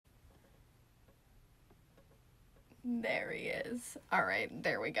There he is. All right,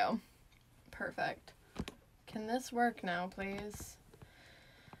 there we go. Perfect. Can this work now, please?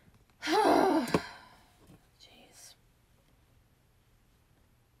 Jeez.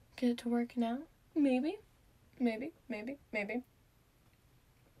 Get it to work now? Maybe. Maybe.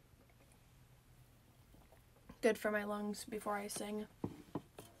 Good for my lungs before I sing.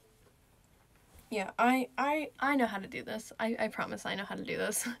 Yeah, I know how to do this. I promise I know how to do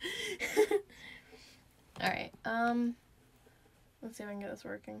this. Alright, let's see if I can get this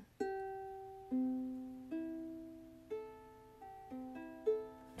working.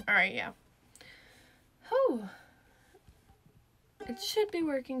 Alright, yeah. Whew. It should be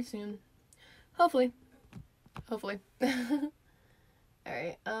working soon. Hopefully.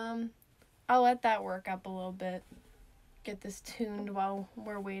 Alright, I'll let that work up a little bit. Get this tuned while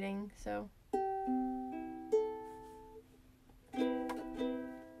we're waiting, so.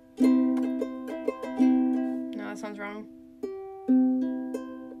 No, that sounds wrong.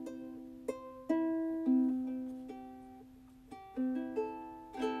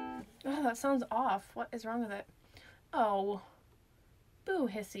 Oh, that sounds off. What is wrong with it? Oh. Boo,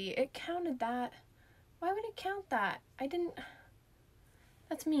 Hissy. It counted that. Why would it count that? I didn't...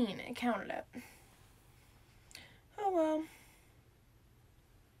 That's mean. It counted it. Oh, well.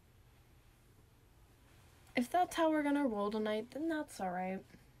 If that's how we're gonna roll tonight, then that's alright.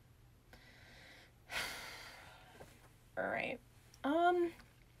 Alright.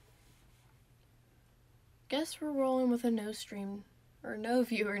 Guess we're rolling with a no stream. Or no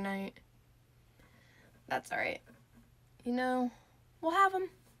viewer night. That's alright. You know, we'll have them.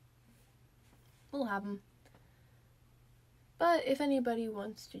 But if anybody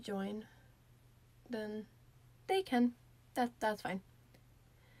wants to join, then they can. That's fine.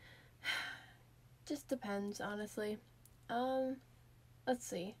 Just depends, honestly. Let's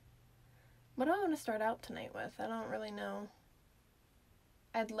see. What do I want to start out tonight with? I don't really know.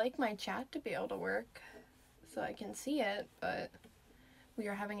 I'd like my chat to be able to work so I can see it, but we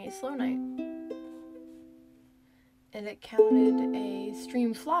are having a slow night. And it counted a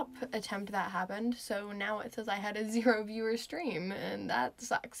stream flop attempt that happened, so now it says I had a 0 viewer stream, and that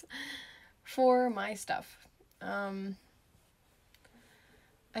sucks for my stuff. I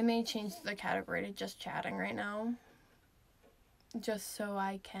may change the category to just chatting right now, just so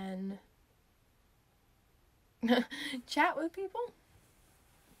I can chat with people.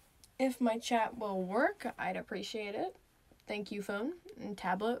 If my chat will work, I'd appreciate it. Thank you, phone and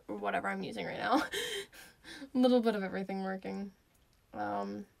tablet, or whatever I'm using right now. A little bit of everything working.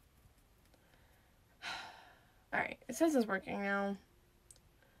 Alright, it says it's working now.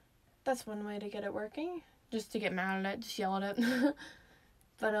 That's one way to get it working. Just to get mad at it, just yell at it.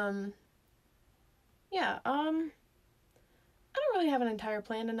 But, yeah, I don't really have an entire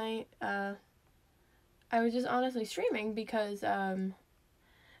plan tonight. I was just honestly streaming because, I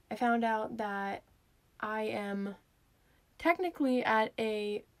found out that I am technically at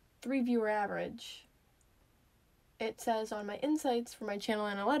a 3 viewer average. It says on my insights for my channel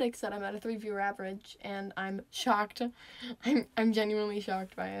analytics that I'm at a 3 viewer average, and I'm shocked. I'm genuinely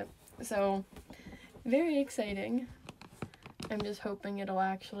shocked by it. So, very exciting. I'm just hoping it'll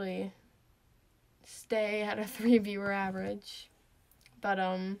actually stay at a 3 viewer average. But,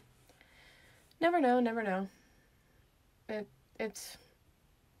 never know. It's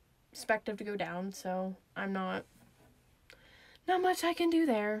expected to go down, so I'm not much I can do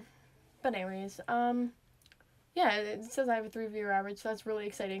there. But anyways, yeah, it says I have a 3 viewer average, so that's really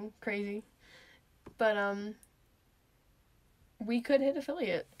exciting. Crazy. But, we could hit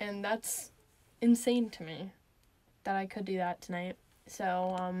affiliate, and that's insane to me that I could do that tonight.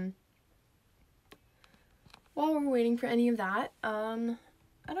 So, while we're waiting for any of that, I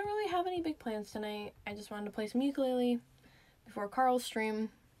don't really have any big plans tonight. I just wanted to play some ukulele before Carl's stream.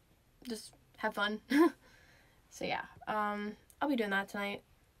 Just have fun. So yeah, I'll be doing that tonight.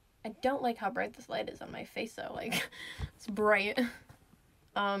 I don't like how bright this light is on my face though, like, it's bright.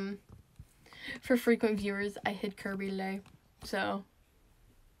 For frequent viewers, I hid Kirby today, so,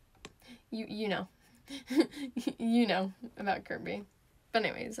 you know. You know about Kirby. But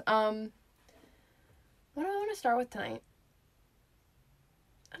anyways, what do I want to start with tonight?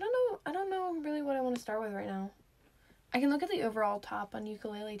 I don't know really what I want to start with right now. I can look at the overall top on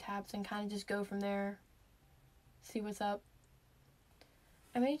ukulele tabs and kind of just go from there. See what's up.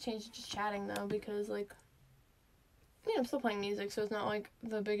 I may change to just chatting though, because like, yeah, I'm still playing music, so it's not like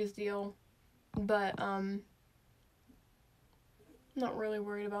the biggest deal. But, not really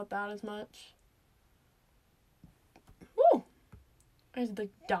worried about that as much. Woo! I just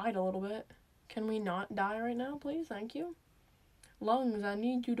like died a little bit. Can we not die right now, please? Thank you. Lungs, I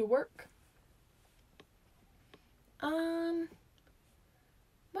need you to work.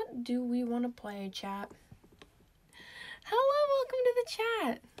 What do we want to play, chat? Hello, welcome to the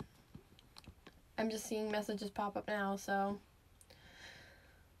chat. I'm just seeing messages pop up now, so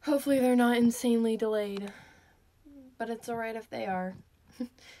hopefully they're not insanely delayed. But it's alright if they are.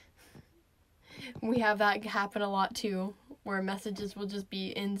 We have that happen a lot too, where messages will just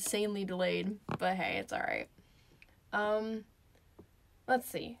be insanely delayed. But hey, it's alright. Let's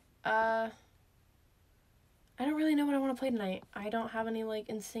see. I don't really know what I want to play tonight. I don't have any, like,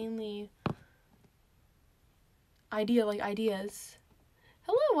 insanely ideas.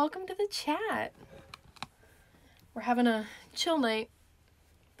 Hello, welcome to the chat. We're having a chill night.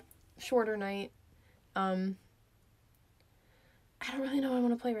 Shorter night. I don't really know what I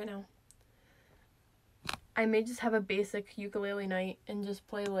want to play right now. I may just have a basic ukulele night and just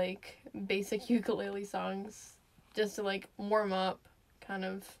play, like, basic ukulele songs. Just to, like, warm up, kind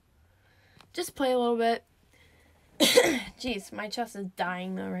of. Just play a little bit. Jeez, my chest is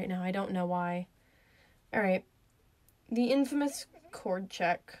dying though right now. I don't know why. Alright. The infamous chord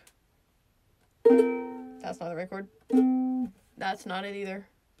check. That's not the right chord. That's not it either.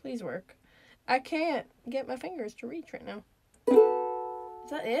 Please work. I can't get my fingers to reach right now. Is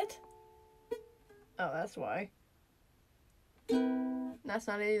that it? Oh, that's why. That's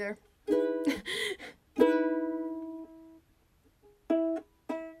not it either.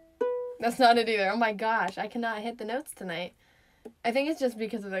 That's not it either. Oh my gosh, I cannot hit the notes tonight. I think it's just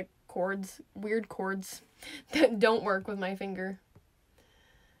because of the chords, weird chords that don't work with my finger.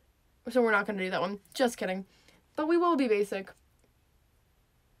 So we're not going to do that one. Just kidding. But we will be basic.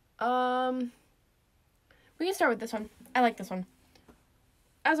 We can start with this one. I like this one.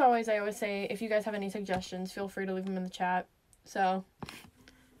 As always, I always say, if you guys have any suggestions, feel free to leave them in the chat. So,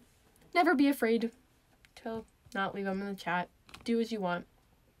 never be afraid to not leave them in the chat. Do as you want.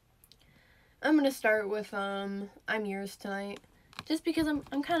 I'm gonna start with I'm Yours tonight, just because I'm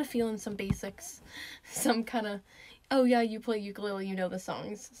kind of feeling some basics, some kind of, oh yeah, you play ukulele, you know the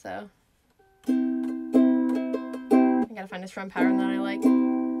songs. So I gotta find a strum pattern that I like.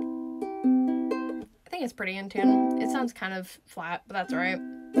 I think it's pretty in tune. It sounds kind of flat, but that's alright.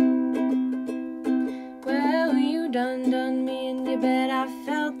 Well, you done me in your bed, I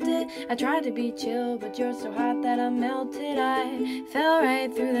felt it. I tried to be chill, but you're so hot that I melted. I fell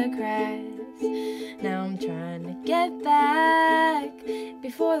right through the cracks. Now I'm trying to get back.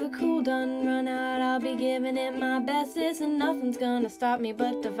 Before the cool done run out, I'll be giving it my bestest, and nothing's gonna stop me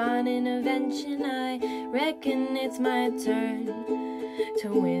but divine intervention. I reckon it's my turn to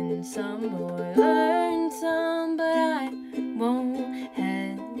win some or learn some, but I won't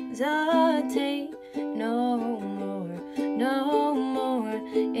hesitate no more, no more.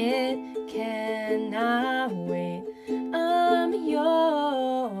 It cannot wait. I'm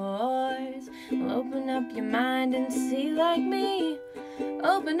yours. Well, open up your mind and see like me.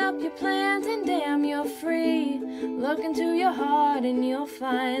 Open up your plans and damn, you're free. Look into your heart and you'll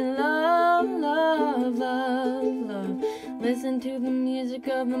find love, love, love, love. Listen to the music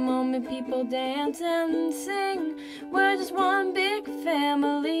of the moment, people dance and sing. We're just one big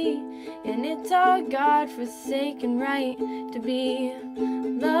family, and it's our God-forsaken right to be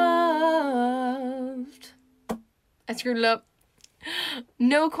loved. I screwed it up.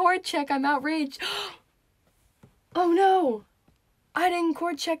 No chord check, I'm outraged. Oh no! I didn't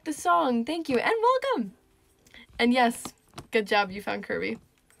chord check the song. Thank you, and welcome! And yes, good job, you found Kirby.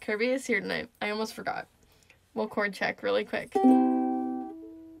 Kirby is here tonight. I almost forgot. We'll chord check really quick.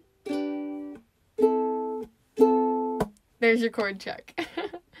 There's your chord check.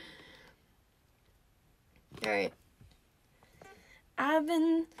 Alright. I've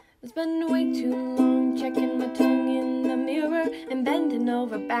been spending way too long checking my tongue in the mirror and bending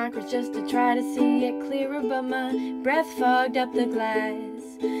over backwards just to try to see it clearer, but my breath fogged up the glass,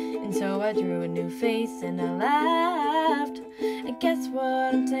 and so I drew a new face and I laughed. I guess what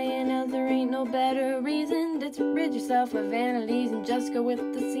I'm saying is there ain't no better reason to rid yourself of vanities and just go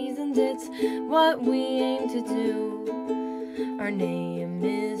with the seasons. It's what we aim to do. Our name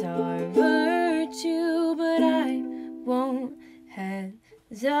is our virtue, but I won't hesitate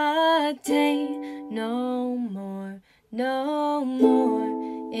no more, no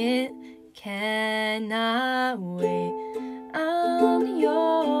more. It cannot wait. I'm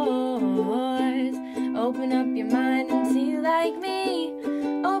yours. Open up your mind and see like me.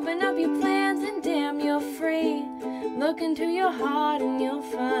 Open up your plans and damn, you're free. Look into your heart and you'll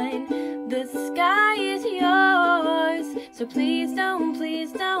find the sky is yours. So please don't,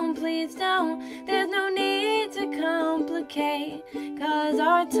 please don't, please don't. There's no need to complicate, 'cause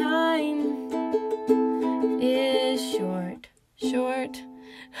our time is short, short.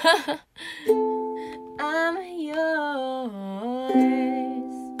 I'm yours.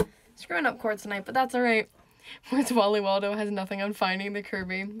 Screwing up chords tonight, but that's alright. Where's Wally Waldo has nothing on finding the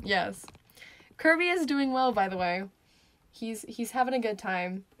Kirby. Yes. Kirby is doing well, by the way. He's having a good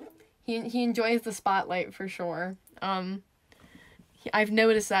time. He enjoys the spotlight for sure. I've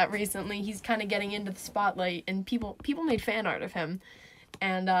noticed that recently. He's kind of getting into the spotlight, and people made fan art of him,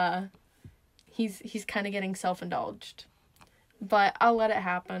 and he's kind of getting self-indulged. But I'll let it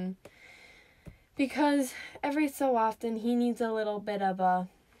happen, because every so often he needs a little bit of a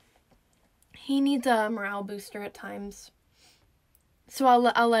morale booster at times. So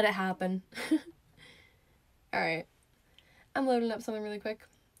I'll let it happen. All right, I'm loading up something really quick.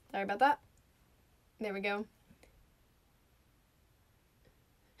 Sorry about that. There we go.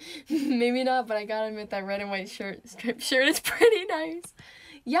 Maybe not, but I gotta admit that red and white striped shirt is pretty nice.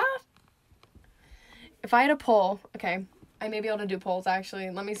 Yeah. If I had a poll, okay, I may be able to do polls actually.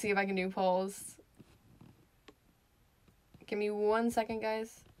 Let me see if I can do polls. Give me 1 second,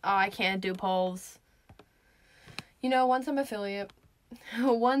 guys. Oh, I can't do polls. You know, once I'm affiliate,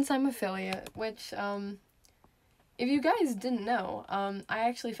 which, if you guys didn't know, I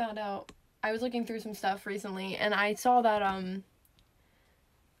actually found out, I was looking through some stuff recently, and I saw that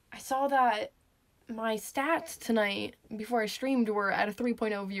my stats tonight before I streamed were at a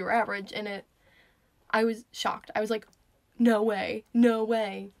 3.0 viewer average, and I was shocked. I was like, no way.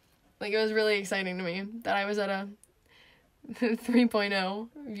 Like, it was really exciting to me that I was at a 3.0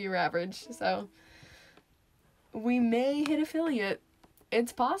 viewer average, so we may hit affiliate.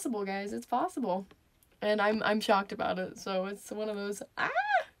 It's possible, guys, it's possible. And I'm shocked about it, so it's one of those,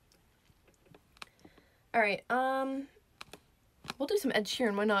 Alright, we'll do some Ed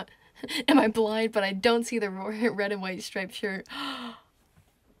Sheeran, why not? Am I blind, but I don't see the red and white striped shirt.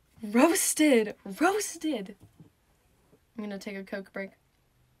 Roasted! I'm gonna take a Coke break.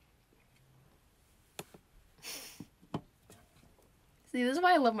 See, this is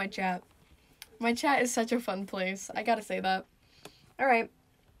why I love my chat. My chat is such a fun place. I gotta say that. Alright.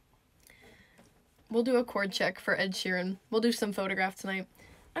 We'll do a chord check for Ed Sheeran. We'll do some Photograph tonight.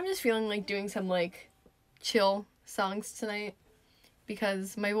 I'm just feeling like doing some, like, chill songs tonight,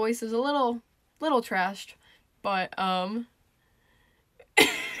 because my voice is a little trashed, but,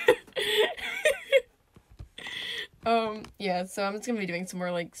 yeah, so I'm just gonna be doing some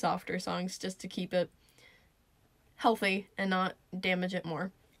more, like, softer songs just to keep it healthy and not damage it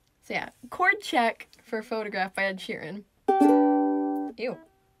more. So yeah, chord check for Photograph by Ed Sheeran. Ew.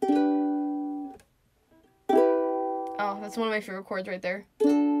 Oh, that's one of my favorite chords right there.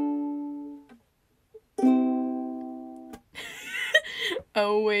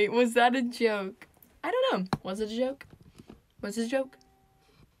 Oh wait, was that a joke? I don't know. Was it a joke? Was it a joke?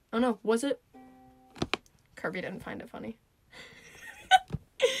 Oh no, was it? Kirby didn't find it funny.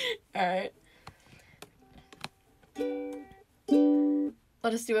 Alright.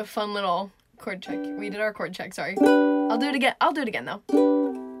 Let us do a fun little chord check. We did our chord check, sorry. I'll do it again though.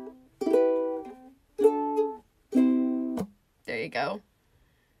 There you go.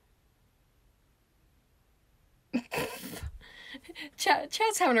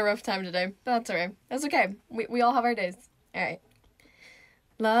 Chat's having a rough time today, but that's alright. That's okay. We all have our days. Alright.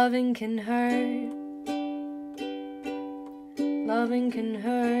 Loving can hurt. Loving can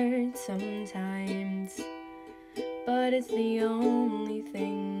hurt sometimes, but it's the only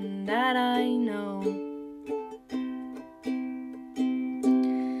thing that I know.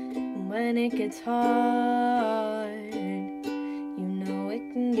 When it gets hard, you know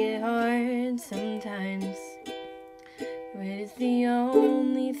it can get hard sometimes, but it's the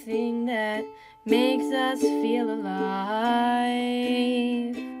only thing that makes us feel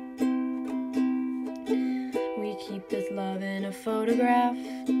alive. We keep this love in a photograph.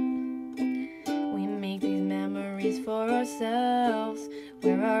 We make these memories for ourselves,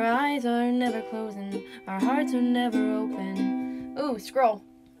 where our eyes are never closing, our hearts are never open. Ooh, scroll.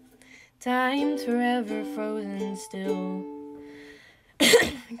 Time's forever frozen still.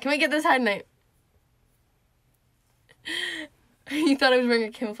 Can we get this high tonight? You thought I was wearing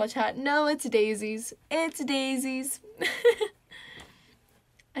a camouflage hat? No, it's daisies. It's daisies.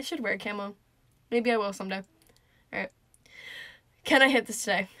 I should wear a camo. Maybe I will someday. Alright. Can I hit this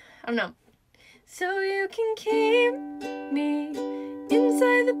today? I don't know. So you can keep me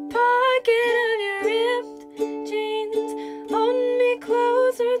inside the pocket of your ripped jeans, holding me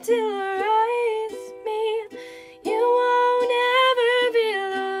closer till our eyes meet. You won't ever be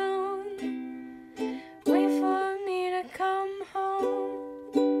alone. Wait for me to come home.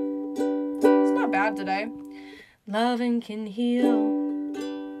 It's not bad today. Loving can heal.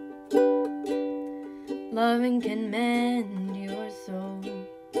 Loving can mend your soul.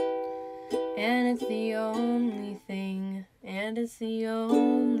 and it's the only thing, and it's the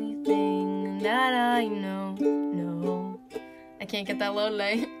only thing that I know. No, I can't get that low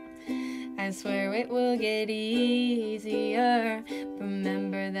today. I swear it will get easier.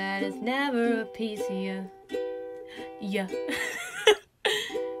 Remember that it's never a piece of you. Yeah.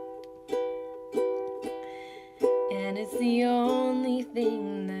 And it's the only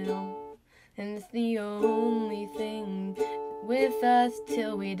thing now, and it's the only thing with us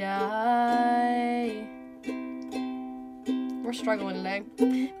till we die. We're struggling today.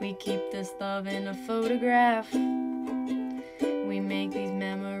 We keep this love in a photograph. We make these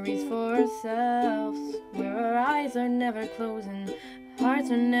memories for ourselves, where our eyes are never closing, hearts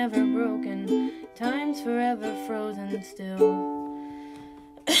are never broken, time's forever frozen still.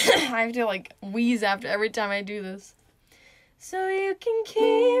 I have to like wheeze after every time I do this. So you can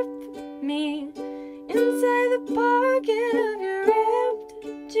keep me inside the pocket of your ripped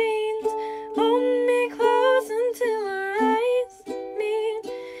jeans. Hold me close until our eyes meet.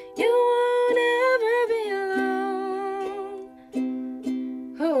 You won't ever be alone.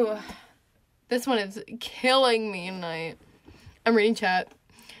 Oh, this one is killing me tonight. I'm reading chat.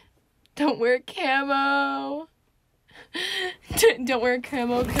 Don't wear camo. Don't wear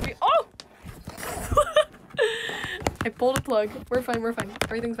camo. Could be. Oh! I pulled a plug. We're fine.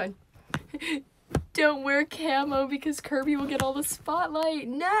 Everything's fine. Don't wear camo because Kirby will get all the spotlight.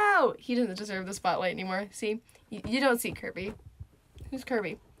 No! He doesn't deserve the spotlight anymore. See? You don't see Kirby. Who's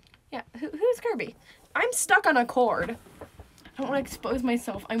Kirby? Yeah, who's Kirby? I'm stuck on a cord. I don't want to expose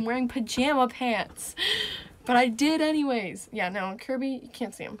myself. I'm wearing pajama pants. But I did anyways. Yeah, no, Kirby, you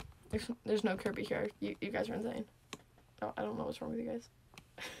can't see him. There's no Kirby here. You guys are insane. Oh, I don't know what's wrong with you guys.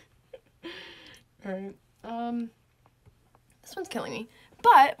 Alright. This one's killing me.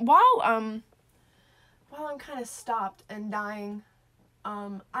 But while I'm kind of stopped and dying, I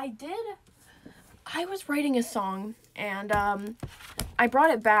was writing a song, and I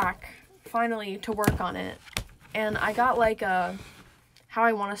brought it back finally to work on it, and I got like how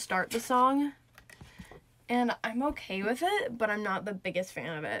I want to start the song, and I'm okay with it, but I'm not the biggest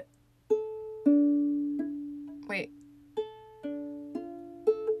fan of it. Wait.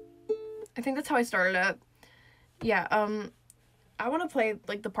 I think that's how I started it. Yeah, I want to play,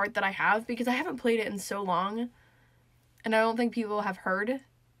 like, the part that I have, because I haven't played it in so long, and I don't think people have heard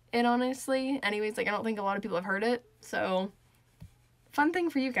it, honestly. Anyways, like, I don't think a lot of people have heard it, so fun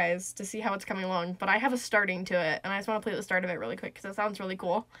thing for you guys to see how it's coming along, but I have a starting to it, and I just want to play the start of it really quick, because it sounds really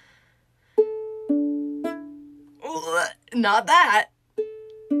cool. Not that!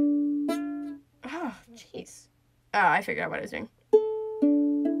 Oh, jeez. Oh, I figured out what I was doing.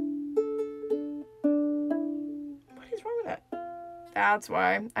 That's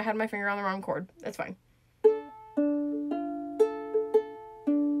why. I had my finger on the wrong chord. That's fine.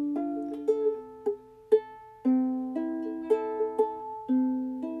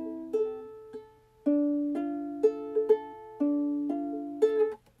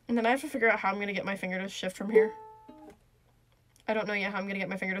 And then I have to figure out how I'm going to get my finger to shift from here. I don't know yet how I'm going to get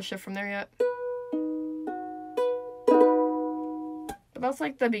my finger to shift from there yet. But that's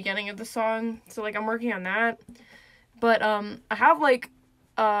like the beginning of the song. So like I'm working on that. But I have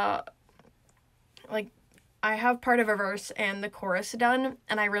I have part of a verse and the chorus done,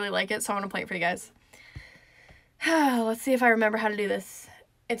 and I really like it, so I want to play it for you guys. Let's see if I remember how to do this.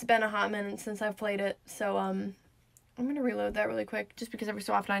 It's been a hot minute since I've played it, so I'm going to reload that really quick, just because every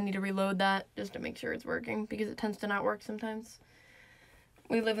so often I need to reload that just to make sure it's working, because it tends to not work sometimes.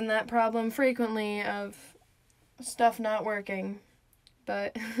 We live in that problem frequently of stuff not working,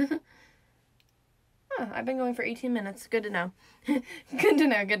 but... I've been going for 18 minutes. Good to know. Good to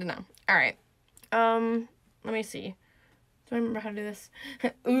know. Alright. Let me see. Do I remember how to do this?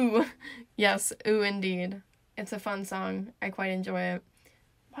 Ooh. Yes, ooh indeed. It's a fun song. I quite enjoy it.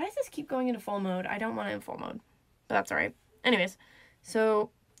 Why does this keep going into full mode? I don't want it in full mode. But that's alright. Anyways.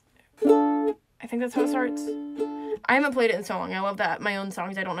 So, I think that's how it starts. I haven't played it in so long. I love that. My own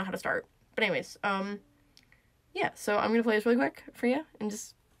songs, I don't know how to start. But anyways, yeah. So, I'm gonna play this really quick for you. And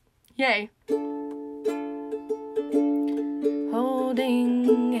just, yay.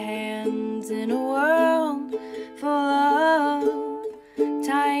 Holding hands in a world full of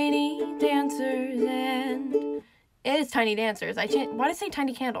tiny dancers, and it is tiny dancers. Why did I say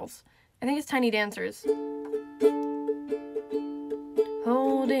tiny candles? I think it's tiny dancers.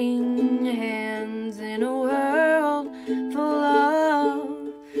 Holding hands in a world full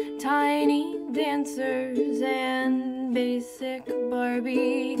of tiny dancers and basic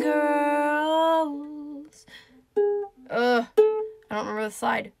Barbie girls. I don't remember the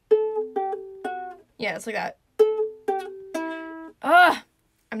slide. Yeah, it's like that.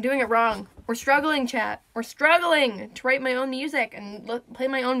 I'm doing it wrong. We're struggling, chat. We're struggling to write my own music and play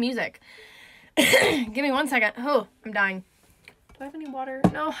my own music. Give me 1 second. Oh, I'm dying. Do I have any water?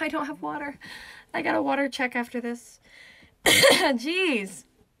 No, I don't have water. I got a water check after this. Jeez.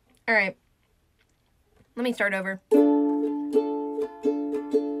 All right. Let me start over.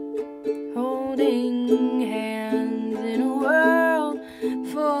 Holding hands in a world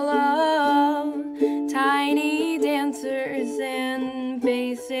full of tiny dancers and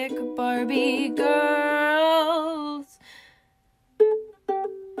basic Barbie girls.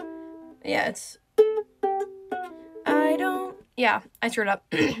 Yeah, it's... Yeah, I screwed up.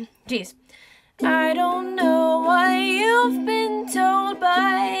 Jeez. I don't know what you've been told,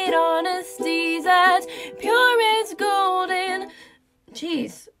 but honesty's as pure as golden.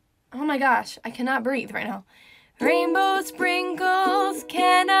 Jeez. Oh my gosh, I cannot breathe right now. Rainbow sprinkles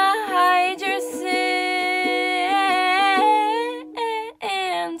cannot hide your sins.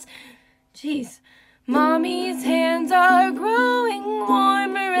 Jeez. Mommy's hands are growing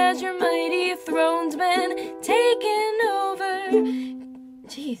warmer as your mighty throne's been taken over.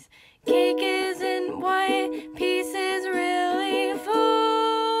 Jeez. Cake isn't what peace is really for.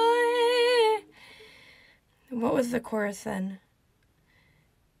 What was the chorus then?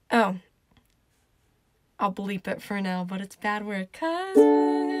 Oh. I'll bleep it for now, but it's bad word. 'Cause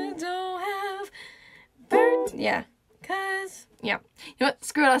we don't have yeah. 'Cause, yeah. You know what?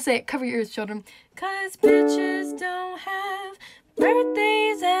 Screw it, I'll say it. Cover your ears, children. 'Cause bitches don't have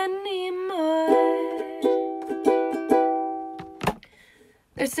birthdays anymore.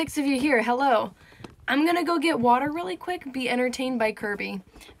 There's 6 of you here. Hello. I'm gonna go get water really quick. Be entertained by Kirby.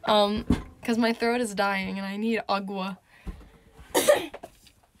 Because my throat is dying and I need agua.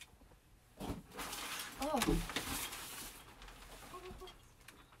 Oh.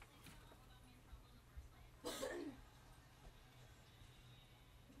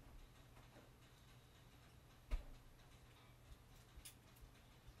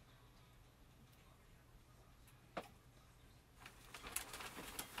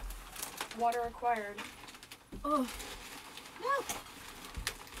 Water required. Oh. No.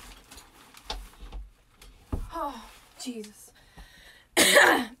 Oh, Jesus.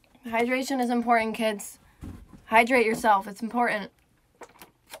 Hydration is important, kids. Hydrate yourself. It's important.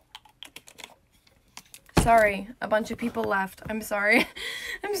 Sorry, a bunch of people left. I'm sorry.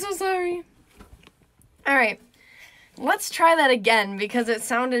 I'm so sorry. All right. Let's try that again because it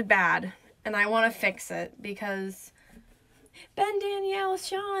sounded bad and I want to fix it because Ben, Danielle,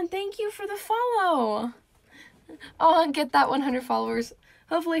 Sean, thank you for the follow. I'll get that 100 followers.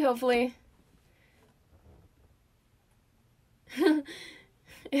 Hopefully.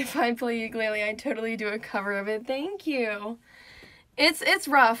 If I play ukulele, I totally do a cover of it. Thank you. It's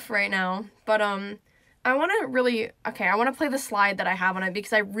rough right now, but I want to play the slide that I have on it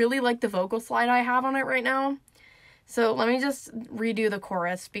because I really like the vocal slide I have on it right now. So let me just redo the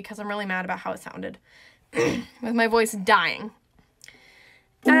chorus because I'm really mad about how it sounded with my voice dying.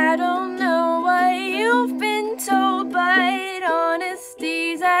 I don't know what you've been told, but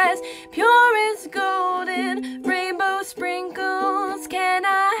honesty's as pure as golden. Rainbow sprinkles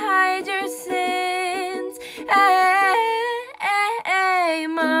cannot hide your sins. Hey,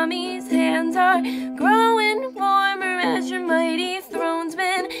 mommy's hands are growing warmer as your mighty throne's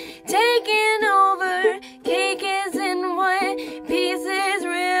been taken over. Cake isn't what peace is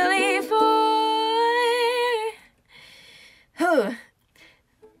really for.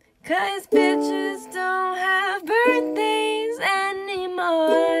 'Cause bitches don't have birthdays anymore.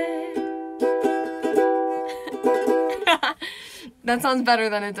 That sounds better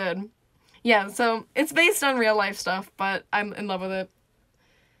than it did. Yeah, so it's based on real life stuff, but I'm in love with it.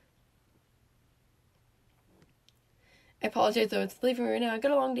 I apologize though, it's leaving me right now. I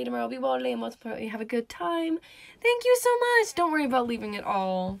got a long day tomorrow. I'll be well today and most importantly have a good time. Thank you so much. Don't worry about leaving at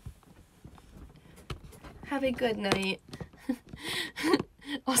all. Have a good night.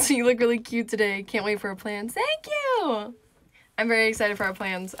 Also, you look really cute today. Can't wait for our plans. Thank you! I'm very excited for our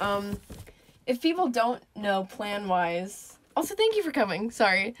plans. If people don't know plan-wise... Also, thank you for coming.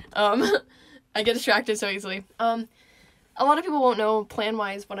 Sorry. I get distracted so easily. A lot of people won't know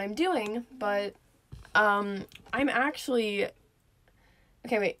plan-wise what I'm doing, but, I'm actually...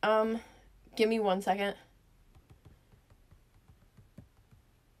 Okay, wait, give me 1 second.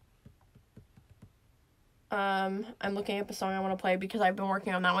 I'm looking up a song I want to play because I've been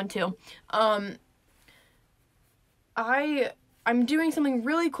working on that one too. I'm doing something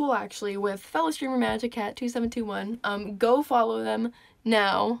really cool actually with fellow streamer Magic Cat 2721. Go follow them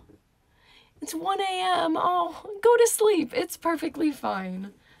now. It's 1 a.m. Oh, go to sleep. It's perfectly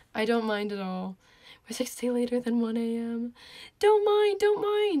fine. I don't mind at all. Wish I could stay later than 1 a.m. Don't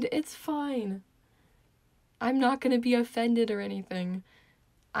mind. It's fine. I'm not gonna be offended or anything.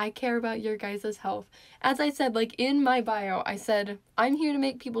 I care about your guys' health. As I said, like, in my bio, I said, I'm here to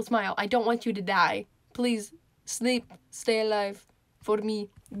make people smile. I don't want you to die. Please, sleep, stay alive for me.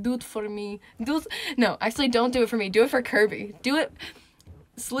 Do it for me. No, actually, don't do it for me. Do it for Kirby. Do it.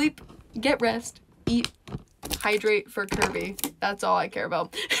 Sleep, get rest, eat, hydrate for Kirby. That's all I care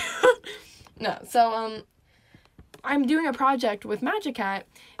about. No, so, I'm doing a project with Magic Cat.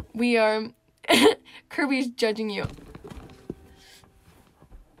 We are... Kirby's judging you.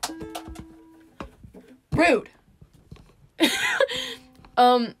 Rude.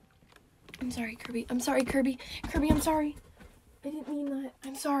 I'm sorry, Kirby. I'm sorry, Kirby. Kirby, I'm sorry. I didn't mean that.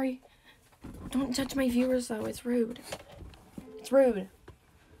 I'm sorry. Don't judge my viewers, though. It's rude. It's rude.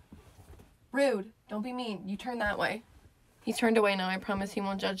 Rude. Don't be mean. You turn that way. He's turned away now. I promise he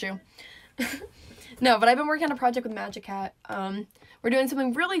won't judge you. No, but I've been working on a project with Magic Cat. We're doing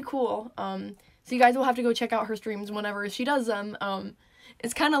something really cool. So you guys will have to go check out her streams whenever she does them.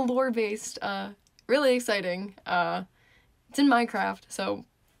 It's kind of lore-based. Really exciting. It's in Minecraft, so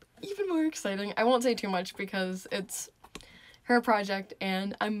even more exciting. I won't say too much because it's her project,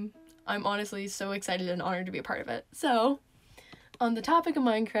 and I'm honestly so excited and honored to be a part of it. So, on the topic of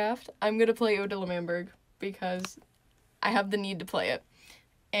Minecraft, I'm gonna play Ode to L'Manberg because I have the need to play it.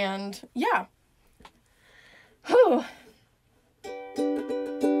 And yeah. Whew.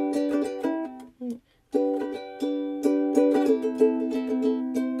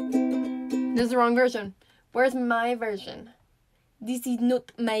 This is the wrong version. Where's my version? This is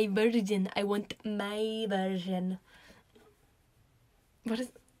not my version. I want my version. What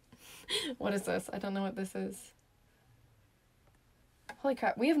is this? I don't know what this is. Holy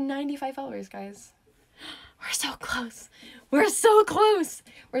crap. We have 95 followers, guys. We're so close. We're so close.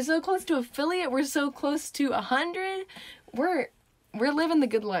 We're so close to affiliate. We're so close to 100. We're living the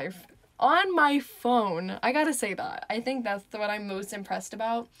good life. On my phone. I gotta say that. I think that's what I'm most impressed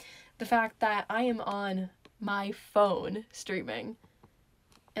about. The fact that I am on my phone streaming.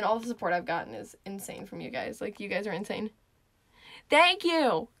 And all the support I've gotten is insane from you guys. Like, you guys are insane. Thank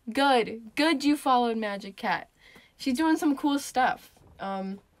you! Good. Good you followed Magic Cat. She's doing some cool stuff.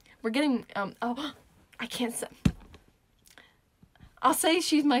 We're getting, oh, I can't say. I'll say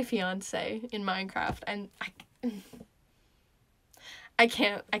she's my fiance in Minecraft, and I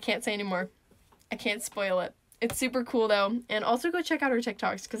can't say anymore. I can't spoil it. It's super cool, though. And also go check out her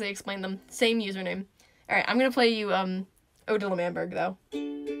TikToks, because I explained them. Same username. Alright, I'm gonna play you, Ode to L'Manberg, though.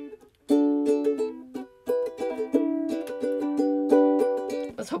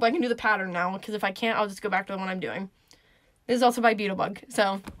 Let's hope I can do the pattern now, because if I can't, I'll just go back to the one I'm doing. This is also by Beetlebug,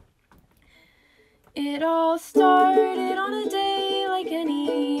 so. It all started on a day like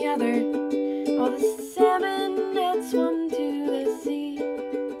any other. All the salmon had swum to the sea.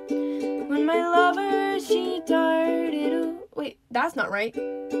 When my lover, she darted. Wait, that's not right.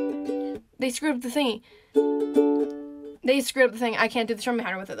 They screwed up the thingy. They screwed up the thing. I can't do the drum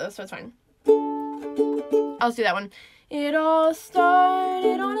pattern with it, though, so it's fine. I'll just do that one. It all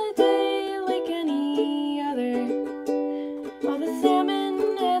started on a day like any other. All the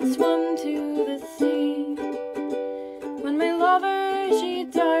salmon had swum to the sea. When my lover, she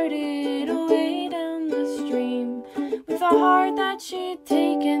darted away down the stream with a heart that she'd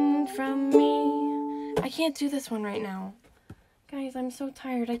taken from me. I can't do this one right now. Guys, I'm so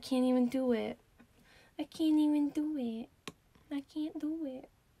tired. I can't even do it. I can't even do it. I can't do it.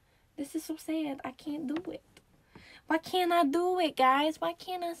 This is so sad. I can't do it. Why can't I do it, guys? Why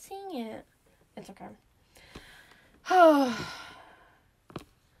can't I sing it? It's okay.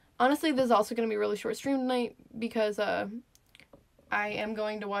 Honestly, this is also going to be a really short stream tonight because I am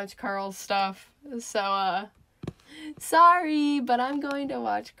going to watch Carl's stuff. So, sorry, but I'm going to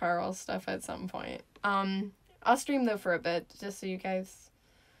watch Carl's stuff at some point. I'll stream, though, for a bit, just so you guys,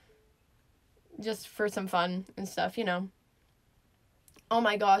 just for some fun and stuff, you know. Oh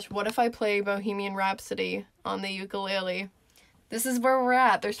my gosh, what if I play Bohemian Rhapsody on the ukulele? This is where we're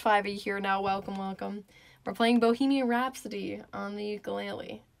at. There's 5 of you here now. Welcome, welcome. We're playing Bohemian Rhapsody on the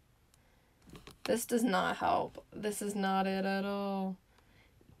ukulele. This does not help. This is not it at all.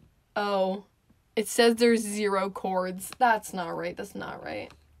 Oh, it says there's 0 chords. That's not right. That's not right.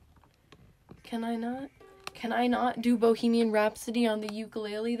 Can I not? Can I not do Bohemian Rhapsody on the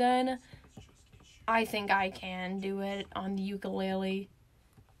ukulele then? I think I can do it on the ukulele.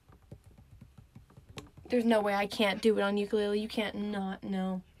 There's no way I can't do it on ukulele. You can't not,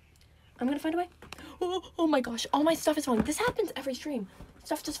 no. I'm gonna find a way. Oh my gosh, all my stuff is falling. This happens every stream.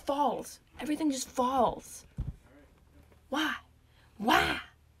 Stuff just falls. Everything just falls. Why? Why?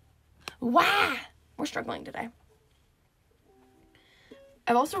 Why? we're struggling today.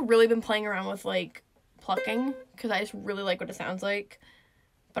 I've also really been playing around with, like, plucking, because I just really like what it sounds like.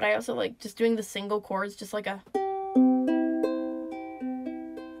 But I also like just doing the single chords, just like a...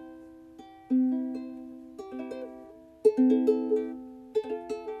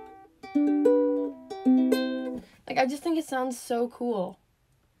 Like, I just think it sounds so cool.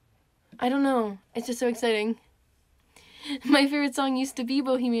 I don't know. It's just so exciting. My favorite song used to be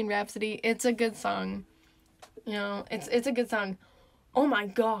Bohemian Rhapsody. It's a good song. You know, it's a good song. Oh my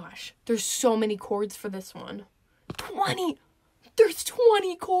gosh. There's so many chords for this one. 20! There's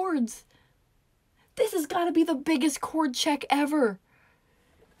 20 chords! This has got to be the biggest chord check ever.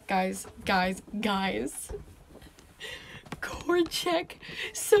 Guys. Chord check.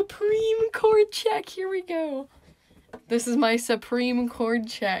 Supreme chord check. Here we go. This is my supreme chord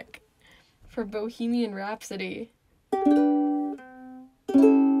check for Bohemian Rhapsody.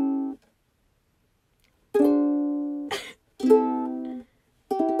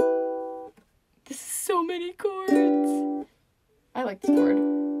 This is so many chords. I like this chord.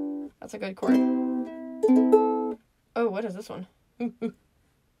 That's a good chord. Oh, what is this one?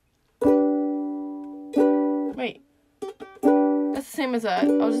 Wait. That's the same as that.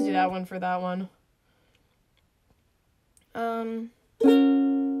 I'll just do that one for that one.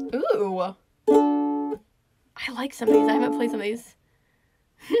 Ooh. I like some of these. I haven't played some of these.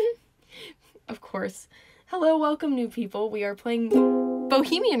 Of course. Hello, welcome new people. We are playing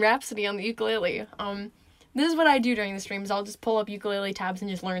Bohemian Rhapsody on the ukulele. This is what I do during the streams. I'll just pull up ukulele tabs and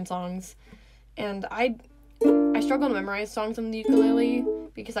just learn songs. And I struggle to memorize songs on the ukulele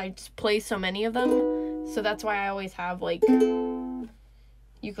because I just play so many of them. So that's why I always have, like,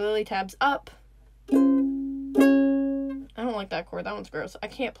 ukulele tabs up. I don't like that chord. That one's gross. I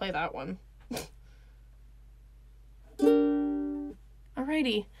can't play that one.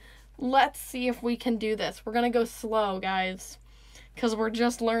 Alrighty. Let's see if we can do this. We're gonna go slow, guys. Because we're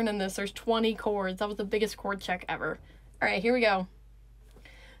just learning this. There's 20 chords. That was the biggest chord check ever. Alright, here we go.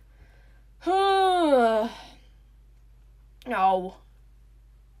 No.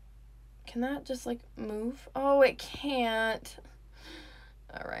 Can that just, like, move? Oh, it can't.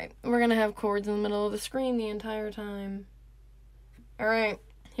 Alright. We're gonna have chords in the middle of the screen the entire time. Alright.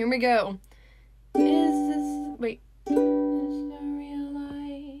 Here we go. Is this... Wait. Is this real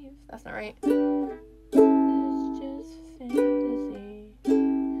life? That's not right. It's just fantasy.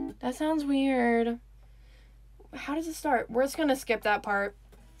 That sounds weird. How does it start? We're just gonna skip that part.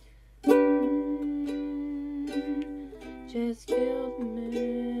 Just killed the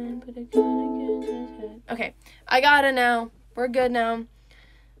man, put a gun against his head. Okay, I got it now. We're good now.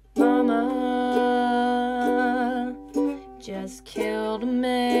 Mama just killed a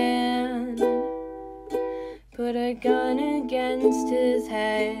man, put a gun against his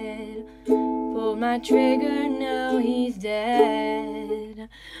head, pulled my trigger, now he's dead.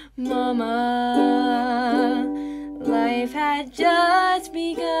 Mama, life had just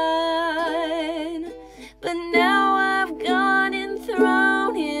begun, but now I've gone and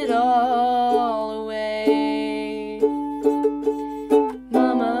thrown it all away.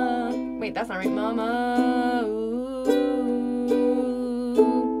 Mama, wait, that's not right. Mama, ooh,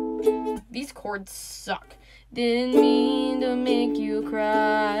 these chords suck. Didn't mean to make you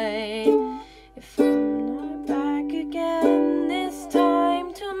cry. If I'm not back again this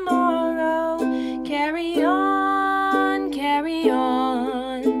time tomorrow, carry on,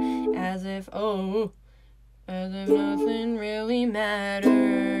 as if, oh, as if nothing really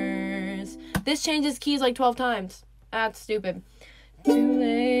matters. This changes keys like 12 times. That's stupid. Too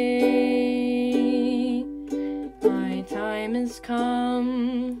late, my time has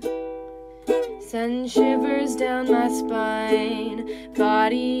come. Send shivers down my spine,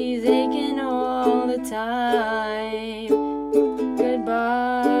 body's aching all the time.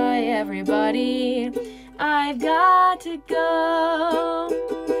 Goodbye, everybody, I've got to go.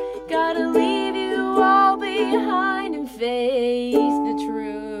 Gotta leave you all behind and face the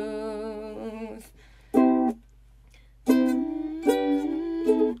truth.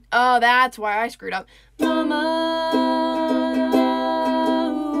 Oh, that's why I screwed up. Mama,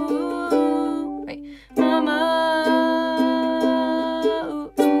 wait, Mama,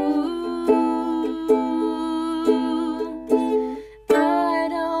 I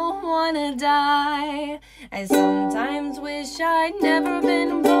don't wanna die. I sometimes wish I'd never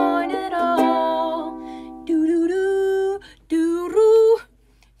been born at all. Do-do-do-do-do.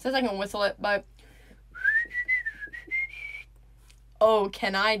 Says I can whistle it, but... Oh,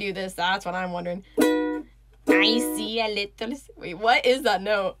 can I do this? That's what I'm wondering. I see a little... Wait, what is that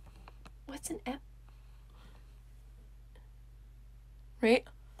note? What's an F? Right?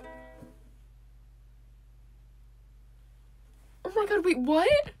 Oh my god, wait, what?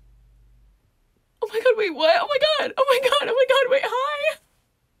 Oh my god, wait, what? Oh my god, oh my god, oh my god, wait, hi!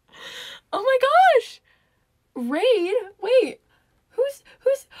 Oh my gosh! Raid? Wait, who's,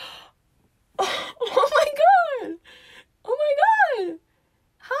 oh my god! Oh my god!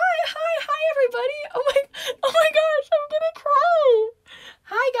 Hi everybody! Oh my gosh, I'm gonna cry!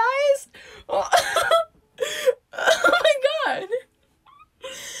 Hi guys! Oh, oh my god!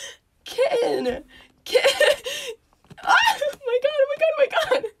 Kitten! Oh my god, oh my god, oh my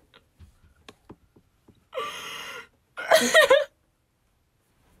god!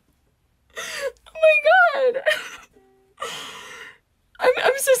 Oh my god!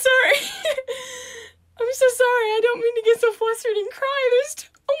 I'm so sorry. I'm so sorry. I don't mean to get so flustered and cry.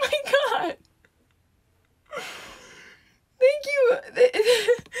 Oh my god. Thank you.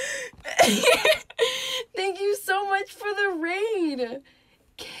 Thank you so much for the raid.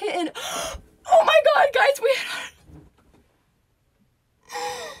 Kitten. Oh my god, guys, we hit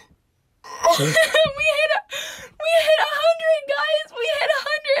 100, guys. We hit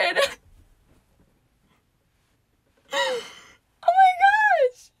 100. Oh my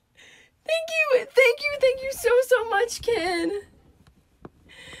gosh. Thank you so much, Ken.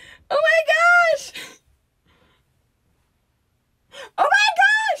 Oh my gosh. Oh my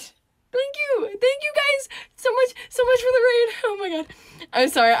gosh. Thank you guys so much for the raid. Oh my god. I'm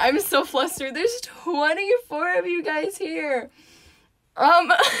sorry, I'm so flustered. There's 24 of you guys here.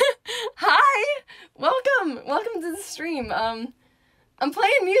 Hi, welcome to the stream. I'm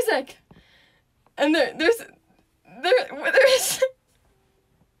playing music, and there's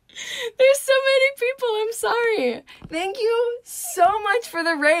so many people. I'm sorry. Thank you so much for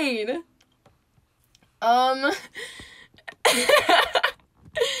the raid.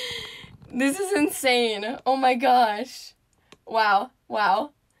 This is insane. Oh my gosh. Wow.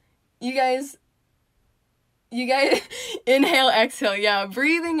 You guys, inhale, exhale. Yeah,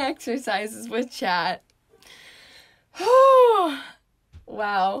 breathing exercises with chat.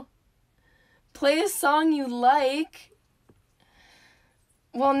 Wow. Play a song you like.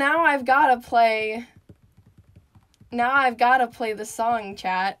 Well, now I've gotta play the song,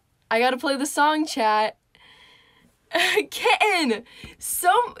 chat. I gotta play the song, chat. Kitten!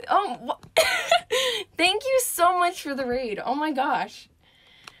 Thank you so much for the raid. Oh my gosh.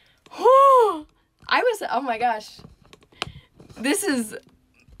 Oh my gosh. This is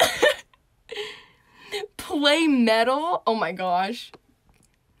play metal. Oh my gosh.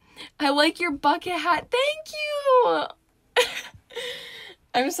 I like your bucket hat. Thank you.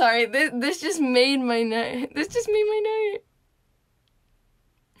 I'm sorry. This just made my night.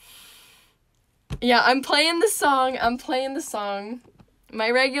 Yeah, I'm playing the song. My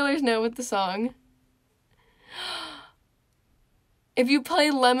regulars know what the song. If you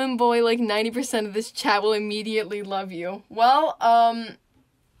play Lemon Boy, like 90% of this chat will immediately love you. Well, I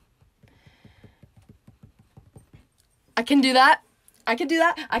can do that. I'm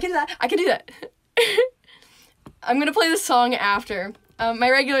gonna play the song after. My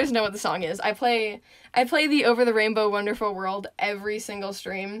regulars know what the song is. I play the Over the Rainbow Wonderful World every single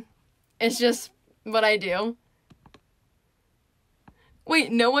stream. It's just what I do.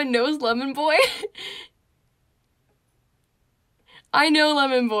 Wait, no one knows Lemon Boy? I know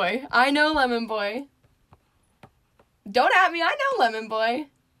Lemon Boy. Don't at me, I know Lemon Boy.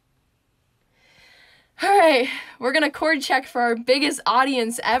 Alright, we're gonna chord check for our biggest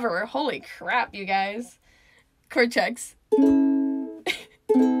audience ever. Holy crap, you guys. Chord checks. I'm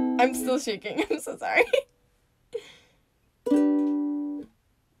still shaking, I'm so sorry.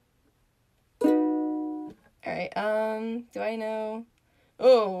 Alright, do I know?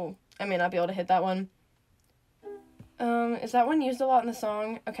 Oh, I may not be able to hit that one. Is that one used a lot in the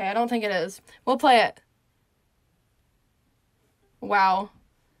song? Okay, I don't think it is. We'll play it. Wow.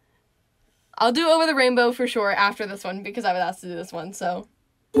 I'll do Over the Rainbow for sure after this one because I was asked to do this one, so.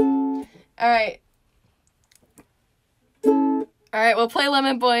 Alright. Alright, we'll play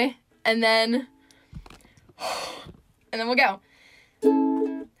Lemon Boy and then we'll go.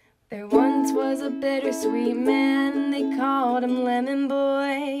 There once was a bittersweet man, they called him Lemon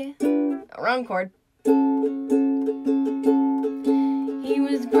Boy. Oh, wrong chord. He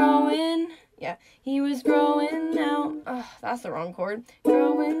was growing out, that's the wrong chord.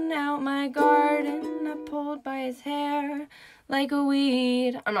 Growing out my garden, I pulled by his hair like a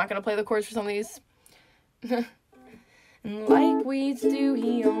weed. I'm not gonna play the chords for some of these. And like weeds do,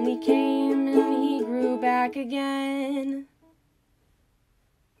 he only came and he grew back again.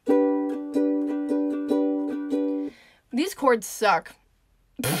 These chords suck.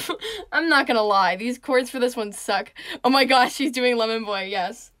 I'm not gonna lie, these chords for this one suck. Oh my gosh, she's doing Lemon Boy,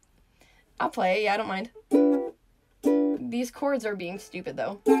 yes. I'll play it, yeah, I don't mind. These chords are being stupid,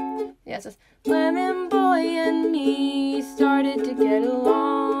 though. Yeah, it says, Lemon Boy and me started to get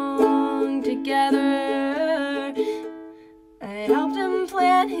along together. I helped him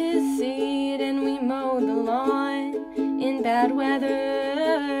plant his seed and we mowed the lawn in bad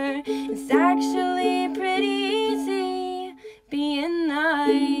weather. It's actually pretty easy being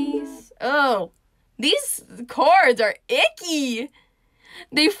nice. Oh, these chords are icky.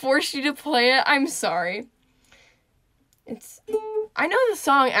 They forced you to play it. I'm sorry. I know the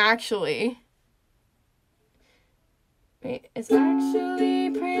song actually. Wait, it's actually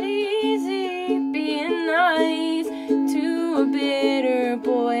pretty easy being nice to a bitter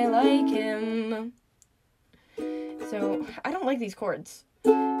boy like him. So, I don't like these chords.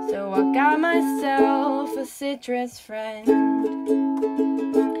 So I got myself a citrus friend.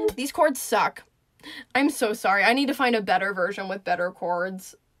 These chords suck. I'm so sorry. I need to find a better version with better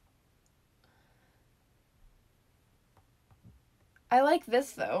chords. I like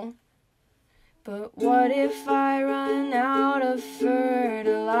this though. But what if I run out of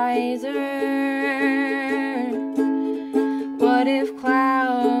fertilizer? What if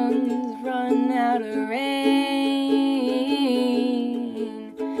clouds run out of rain?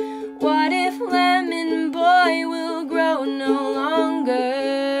 What if Lemon Boy will grow no longer?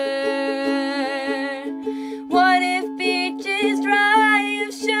 What if beaches dry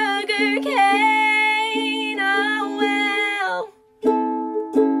of sugar cane? Oh well.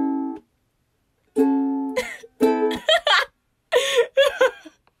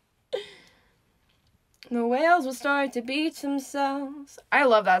 The whales will start to beach themselves. I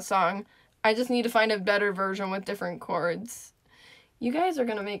love that song. I just need to find a better version with different chords. You guys are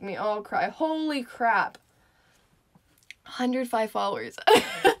gonna make me all cry. Holy crap. 105 followers.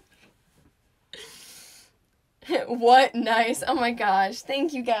 What nice. Oh my gosh.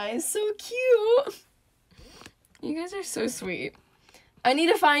 Thank you guys. So cute. You guys are so sweet. I need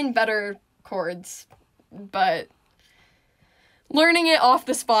to find better chords, but learning it off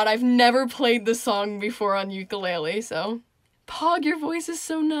the spot, I've never played the song before on ukulele, so. Pog, your voice is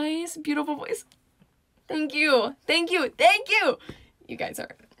so nice. Beautiful voice. Thank you. Thank you. Thank you. You guys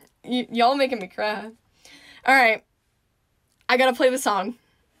are, y'all making me cry. All right. I gotta play the song.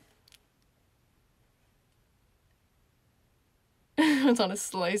 It's on a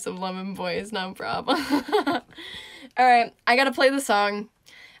slice of Lemon Boy, it's no problem. All right. I gotta play the song.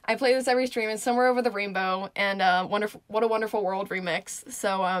 I play this every stream. It's Somewhere Over the Rainbow and What a Wonderful World remix.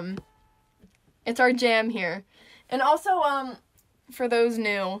 So, it's our jam here. And also, for those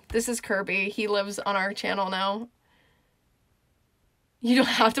new, this is Kirby. He lives on our channel now. You don't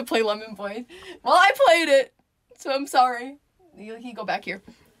have to play Lemon Boy. Well, I played it, so I'm sorry. You go back here.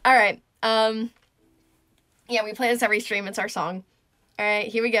 All right. Yeah, we play this every stream. It's our song. All right,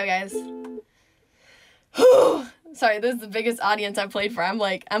 here we go, guys. Sorry, this is the biggest audience I've played for. I'm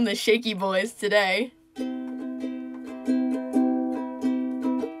the shaky boys today.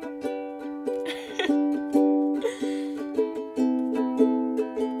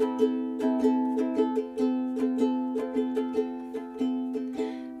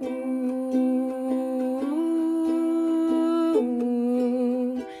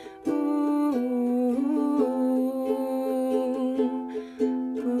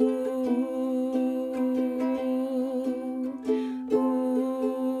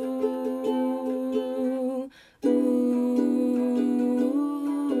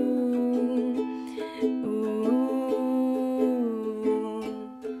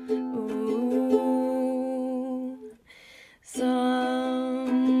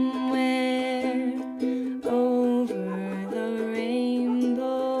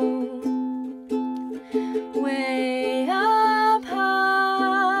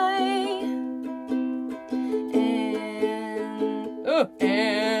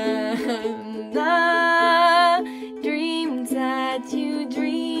 And the dreams that you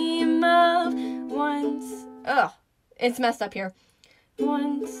dream of once. Ugh, it's messed up here.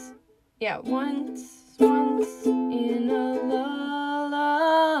 Once in a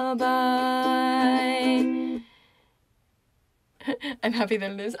lullaby. I'm happy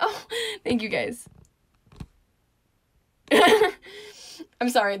that it is. Oh, thank you guys. I'm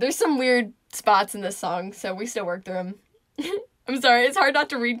sorry, there's some weird spots in this song, so we still work through them. I'm sorry, it's hard not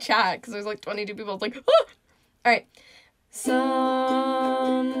to read chat because there's like 22 people. It's like, ah! All right. Somewhere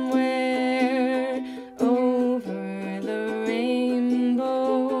over the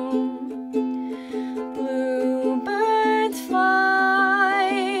rainbow, bluebirds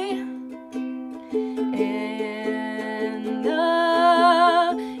fly, and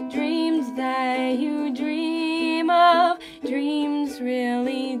the dreams that you dream of, dreams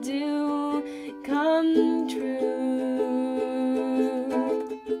really do come true.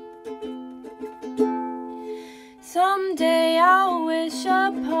 I'll wish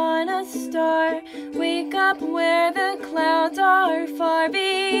upon a star. Wake up where the clouds are far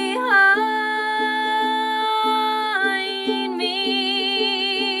behind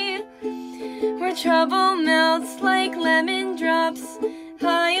me, where trouble melts like lemon drops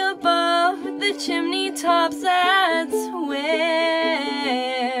high above the chimney tops. That's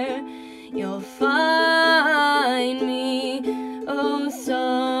where you'll find me. Oh,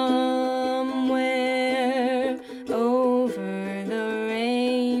 somewhere over the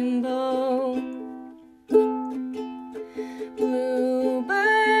rainbow,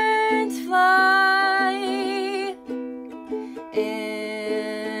 bluebirds fly,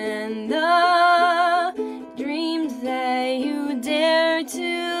 and the dreams that you dare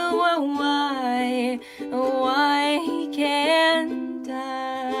to, why can't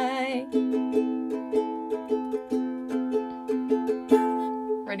I?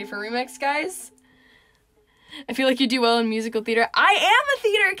 Ready for remix, guys? I feel like you do well in musical theater. I am a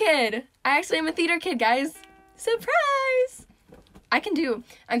theater kid! I actually am a theater kid, guys. Surprise! I'm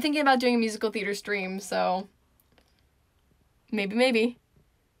thinking about doing a musical theater stream, so maybe.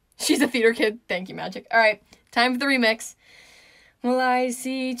 She's a theater kid. Thank you, Magic. Alright, time for the remix. Well, I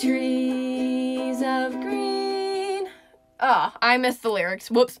see trees of green. Oh, I missed the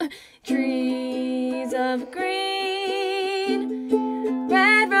lyrics. Whoops. Trees of green,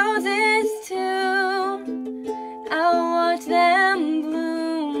 red roses too. I'll watch them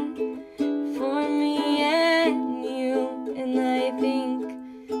bloom for me and you. And I think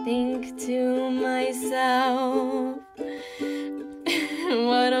to myself,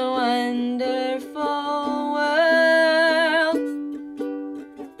 what a wonderful world.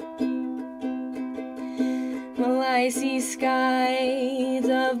 Well, I see skies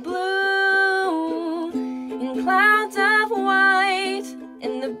of blue and clouds of white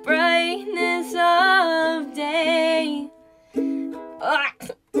in the brightness of day.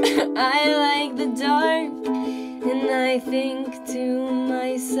 I like the dark, and I think to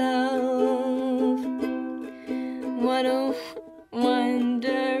myself, what a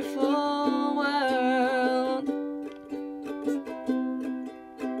wonderful world.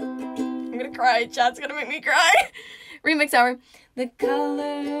 I'm gonna cry. Chat's gonna make me cry. Remix hour. The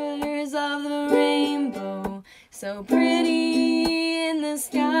colors of the rainbow, so pretty in the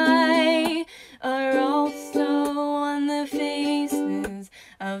sky, are also on the faces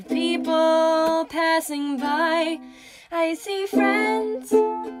of people passing by. I see friends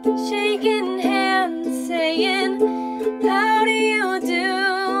shaking hands, saying, how do you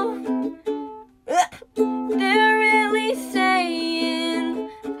do? They're really saying,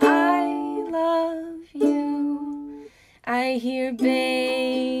 I love you. I hear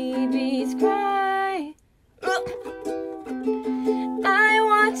babies cry. I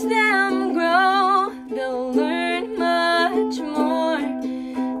watch them grow. They'll learn much more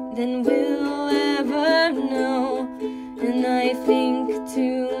than we'll ever know. And I think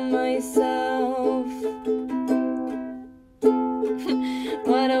to myself,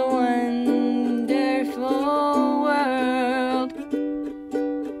 what a wonderful world.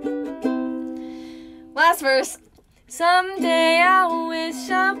 Last verse. Someday I'll wish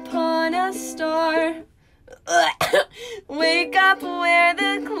upon a star. Wake up where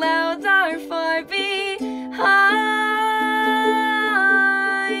the clouds are far behind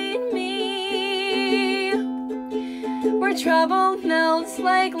me, where trouble melts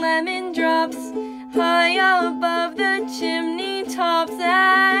like lemon drops high above the chimney tops.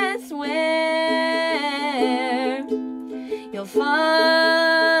 That's where you'll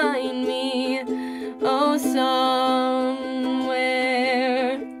find me. Oh, somewhere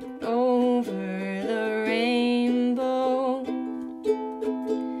over the rainbow,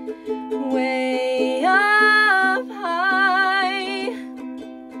 way up high,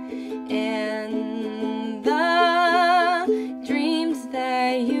 and the dreams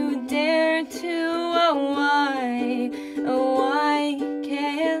that you dare to, why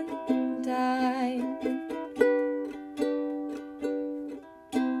can't I?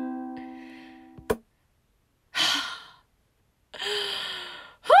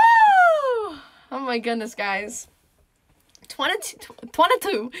 Oh my goodness, guys.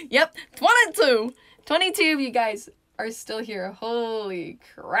 22. Yep, 22. 22 of you guys are still here. Holy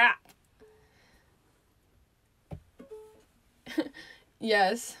crap.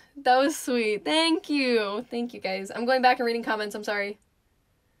 Yes, that was sweet. Thank you. Thank you, guys. I'm going back and reading comments. I'm sorry.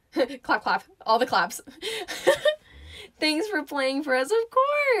 Clap, clap. All the claps. Thanks for playing for us, of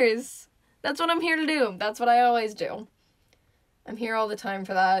course. That's what I'm here to do. That's what I always do. I'm here all the time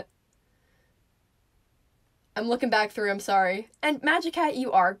for that. I'm looking back through, I'm sorry. And Magic Cat,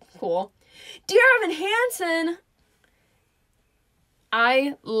 you are cool. Dear Evan Hansen!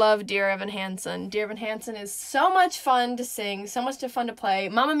 I love Dear Evan Hansen. Dear Evan Hansen is so much fun to sing, so much fun to play.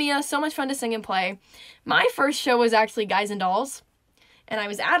 Mamma Mia, so much fun to sing and play. My first show was actually Guys and Dolls, and I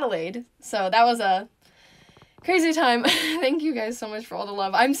was Adelaide, so that was a crazy time. Thank you guys so much for all the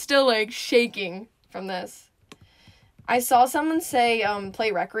love. I'm still, like, shaking from this. I saw someone say,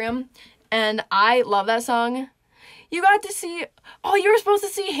 play Requiem, and I love that song. You got to see, oh, you were supposed to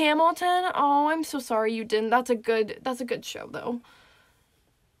see Hamilton? Oh, I'm so sorry you didn't. That's a good show, though.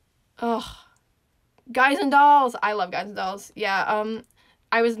 Ugh. Guys and Dolls. I love Guys and Dolls. Yeah,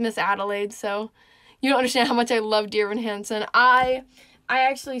 I was Miss Adelaide, so you don't understand how much I love Dear Evan Hansen. I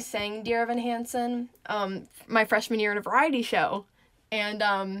actually sang Dear Evan Hansen, my freshman year in a variety show,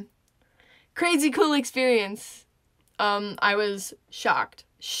 and, crazy cool experience. I was shocked.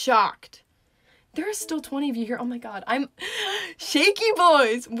 There are still 20 of you here. Oh my god. I'm Shaky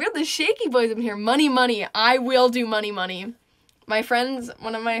Boys. We're the Shaky Boys in here. Money, money. I will do money, money. My friends,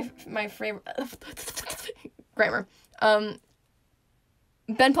 one of my favorite grammar. Ben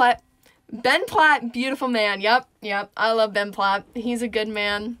Platt. Ben Platt, beautiful man. Yep. I love Ben Platt. He's a good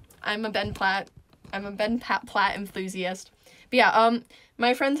man. I'm a Ben Platt enthusiast. But yeah,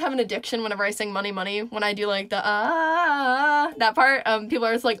 my friends have an addiction whenever I sing money, money. When I do like the that part, people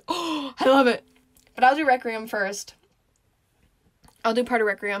are just like, oh, I love it. But I'll do Requiem first. I'll do part of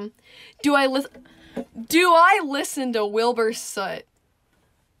Requiem. Do I listen to Wilbur Soot?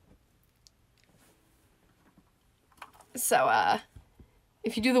 So,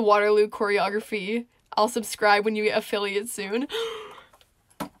 if you do the Waterloo choreography, I'll subscribe when you get affiliate soon.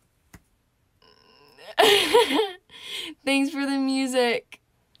 Thanks for the music.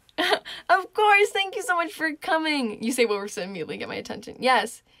 Of course, thank you so much for coming. You say Wilbur Soot immediately get my attention.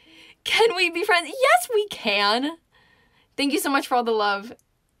 Yes. Can we be friends? Yes, we can. Thank you so much for all the love.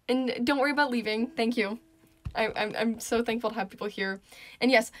 And don't worry about leaving. Thank you. I'm so thankful to have people here. And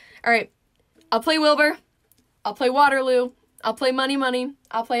yes, all right. I'll play Wilbur. I'll play Waterloo. I'll play Money Money.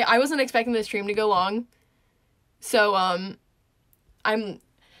 I wasn't expecting the stream to go long. So, I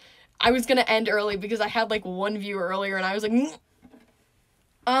was gonna end early because I had like one viewer earlier and I was like,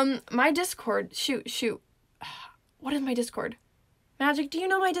 my Discord, shoot. What is my Discord? Magic, do you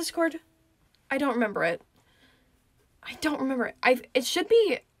know my Discord? I don't remember it. It should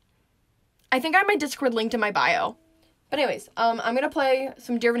be, I think I have my Discord linked in my bio. But anyways, I'm gonna play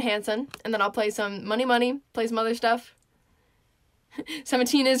some Dear Evan Hansen, and then I'll play some Money Money, play some other stuff.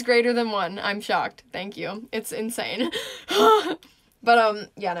 17 is greater than 1. I'm shocked. Thank you. It's insane. But,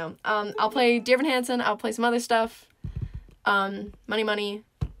 yeah, no. I'll play Dear Evan Hansen, I'll play some other stuff. Money Money,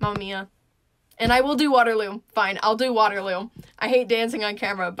 Mamma Mia. And I will do Waterloo. Fine, I'll do Waterloo. I hate dancing on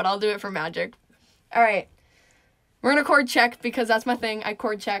camera, but I'll do it for magic. Alright. We're gonna chord check because that's my thing. I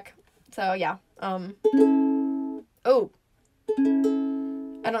chord check. So, yeah. Oh.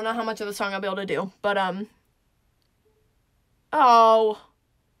 I don't know how much of the song I'll be able to do, but, oh.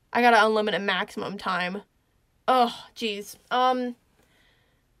 I got an unlimited maximum time. Oh, jeez.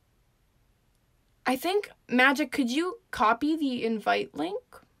 I think, Magic, could you copy the invite link?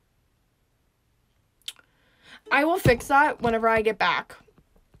 I will fix that whenever I get back.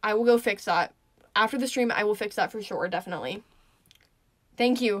 I will go fix that. After the stream, I will fix that for sure, definitely.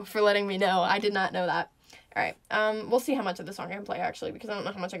 Thank you for letting me know. I did not know that. Alright, we'll see how much of the song I can play, actually, because I don't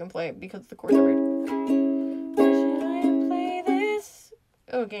know how much I can play because the chords are weird. Why should I play this?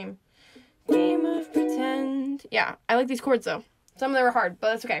 Oh, game of pretend. Yeah, I like these chords, though. Some of them are hard,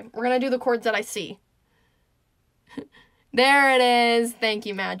 but that's okay. We're gonna do the chords that I see. There it is. Thank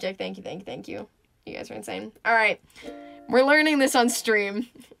you, Magic. Thank you. You guys are insane. Alright, we're learning this on stream,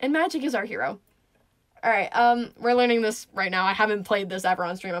 and Magic is our hero. Alright, we're learning this right now. I haven't played this ever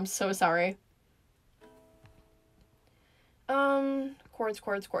on stream. I'm so sorry.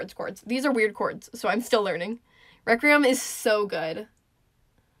 Chords. These are weird chords, so I'm still learning. Requiem is so good.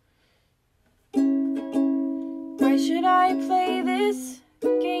 Why should I play this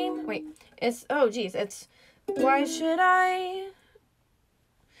game? Wait, it's, oh geez, it's, why should I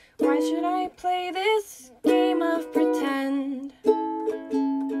play this game of pretend?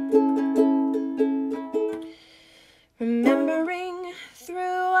 Remembering through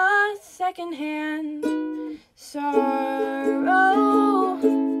a secondhand sorrow,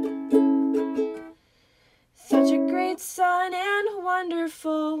 such a great son and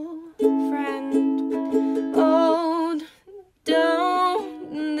wonderful friend. Oh,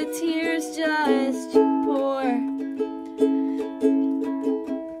 don't the tears just pour?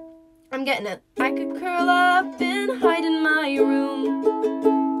 I'm getting it. I could curl up and hide in my room,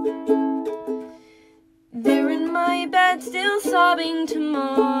 there in my bed, still sobbing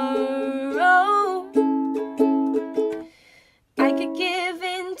tomorrow. I could give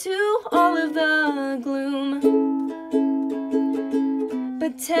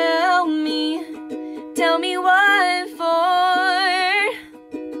tell me what for.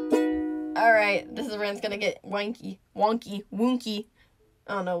 Alright, this is where it's gonna get wonky.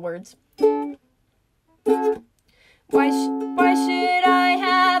 I don't know words. Why should I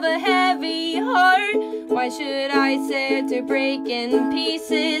have a heavy heart? Why should I sit to break in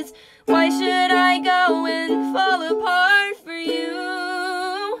pieces? Why should I go and fall apart for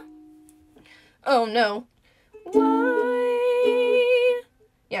you? Oh no. Why?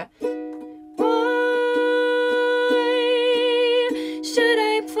 Yeah. Why should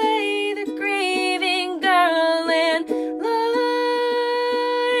I play the grieving girl and lie,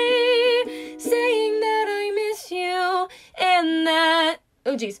 saying that I miss you and that,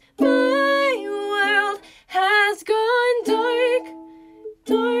 oh geez, my world has gone dark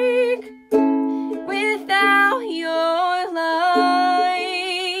without your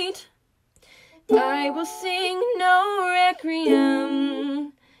light. I will sing no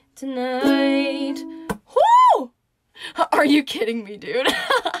requiem tonight. Whoo! Are you kidding me, dude?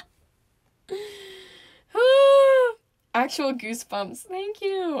 Actual goosebumps. Thank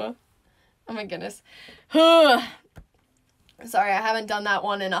you. Oh my goodness. Sorry, I haven't done that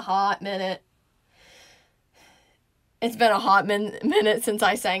one in a hot minute. It's been a hot minute since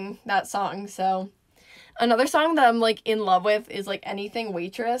I sang that song, so. Another song that I'm, like, in love with is, like, Anything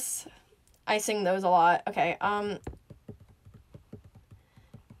Waitress. I sing those a lot. Okay,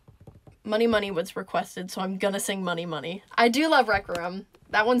 Money Money was requested, so I'm gonna sing Money Money. I do love Requiem.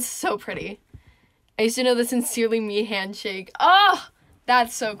 That one's so pretty. I used to know the Sincerely Me handshake. Oh,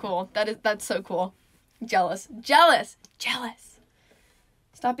 that's so cool. That's so cool. Jealous.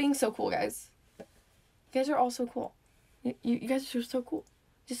 Stop being so cool, guys. You guys are all so cool. You guys are so cool.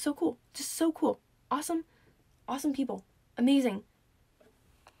 Just so cool. Just so cool. Awesome people. Amazing.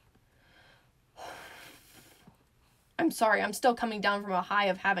 I'm sorry, I'm still coming down from a high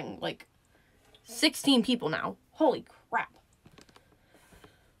of having, like, 16 people now. Holy crap.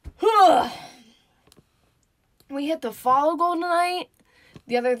 We hit the follow goal tonight.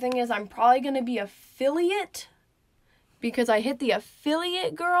 The other thing is I'm probably going to be affiliate because I hit the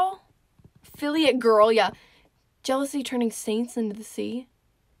affiliate girl. Affiliate girl, yeah. Jealousy turning saints into the sea.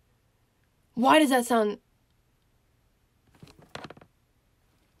 Why does that sound...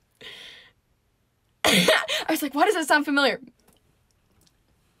 I was like, why does that sound familiar?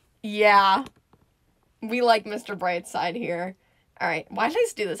 Yeah. We like Mr. Brightside here. Alright, why did I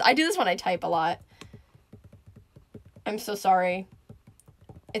just do this? I do this when I type a lot. I'm so sorry.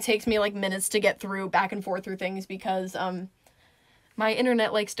 It takes me, like, minutes to get through, back and forth through things because, my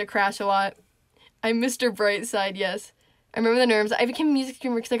internet likes to crash a lot. I'm Mr. Brightside, yes. I remember the nerves. I became a music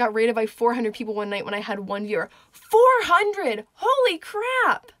streamer because I got rated by 400 people one night when I had one viewer. 400! Holy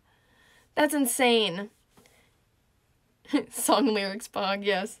crap! That's insane. Song lyrics, Bog,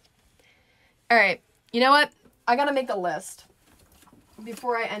 yes. Alright, you know what? I gotta make a list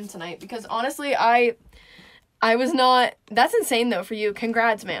before I end tonight because honestly, I was not... That's insane, though, for you.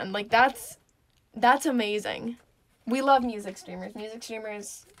 Congrats, man. Like, that's amazing. We love music streamers.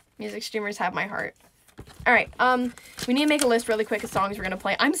 Music streamers have my heart. Alright, we need to make a list really quick of songs we're gonna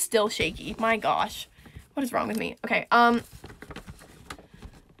play. I'm still shaky. My gosh. What is wrong with me? Okay, I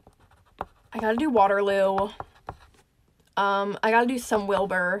gotta do Waterloo. I gotta do some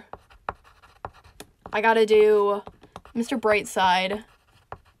Wilbur. I gotta do Mr. Brightside. And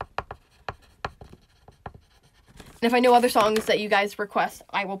if I know other songs that you guys request,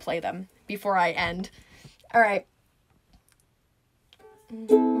 I will play them before I end. Alright.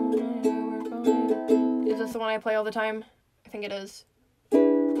 Is this the one I play all the time? I think it is.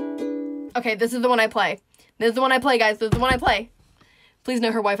 Okay, this is the one I play. This is the one I play, guys. This is the one I play. Please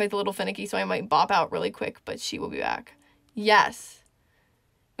know her Wi-Fi's a little finicky, so I might bop out really quick, but she will be back. Yes.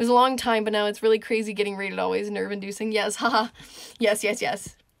 It was a long time, but now it's really crazy getting rated always. Nerve-inducing. Yes, haha.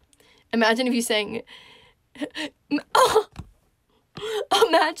 Yes. Imagine if you sang... Oh!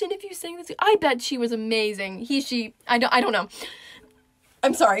 Imagine if you sang this. I bet she was amazing. He, she... I don't know.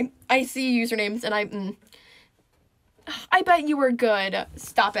 I'm sorry. I see usernames, and I bet you were good.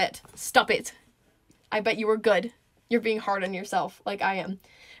 Stop it. I bet you were good. You're being hard on yourself, like I am.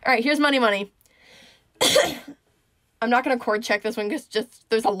 Alright, here's Money Money. I'm not gonna chord check this one, because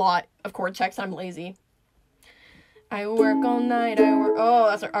there's a lot of chord checks, and I'm lazy. I work all night, I work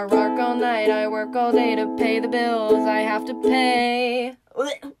all night, I work all day to pay the bills I have to pay.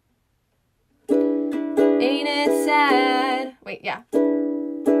 Ain't it sad? Wait, yeah.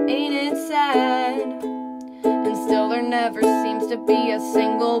 Ain't it sad? And still there never seems to be a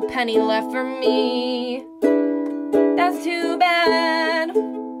single penny left for me. That's too bad.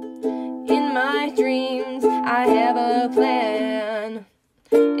 In my dreams, I have a plan.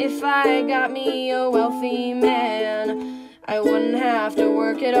 If I got me a wealthy man, I wouldn't have to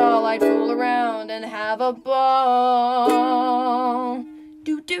work at all. I'd fool around and have a ball.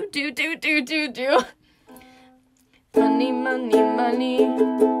 Do, do, do, do, do, do, do. Money, money, money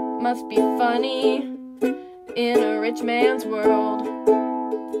must be funny in a rich man's world.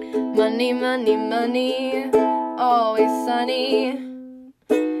 Money, money, money, always sunny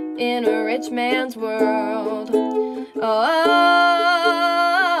in a rich man's world. Oh,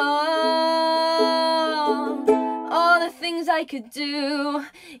 all the things I could do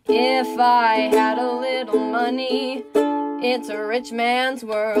if I had a little money. It's a rich man's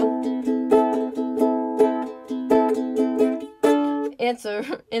world. It's a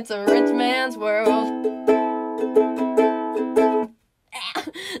rich man's world.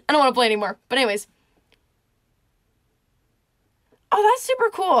 I don't want to play anymore. But anyways. Oh, that's super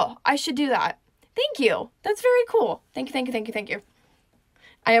cool. I should do that. Thank you. That's very cool. Thank you, thank you, thank you, thank you.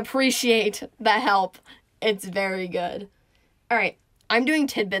 I appreciate the help. It's very good. All right. I'm doing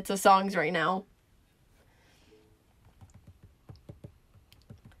tidbits of songs right now.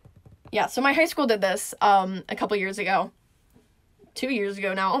 Yeah, so my high school did this a couple years ago. 2 years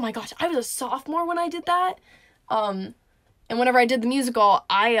ago now. Oh my gosh, I was a sophomore when I did that. And whenever I did the musical,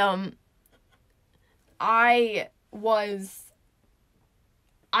 I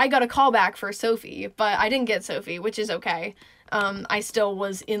got a call back for Sophie, but I didn't get Sophie, which is okay. I still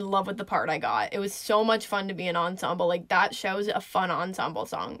was in love with the part I got. It was so much fun to be an ensemble. Like, that show's a fun ensemble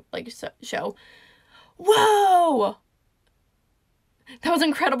song, like, show. Whoa! That was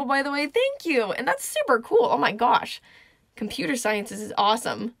incredible, by the way. Thank you. And that's super cool. Oh my gosh. Computer sciences is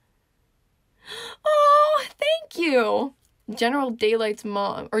awesome. Oh, thank you. General Daylight's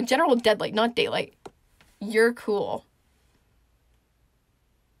mom. Or General Deadlight, not Daylight. You're cool.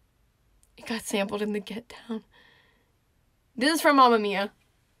 It got sampled in the Get Down. This is from Mamma Mia.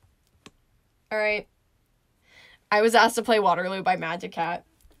 Alright. I was asked to play Waterloo by Magic Cat.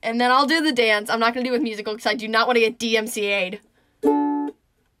 And then I'll do the dance. I'm not going to do it with musical because I do not want to get DMCA'd.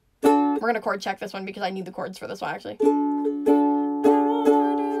 We're going to chord check this one because I need the chords for this one, actually.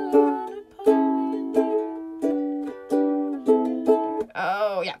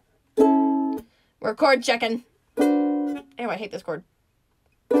 Oh, yeah. We're chord checking. Ew, I hate this chord.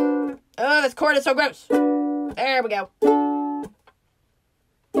 Oh, this chord is so gross. There we go.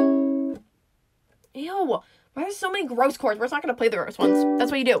 Ew. Why are there so many gross chords? We're not going to play the gross ones. That's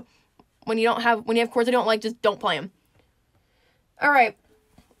what you do. When you have chords I don't like, just don't play them. All right.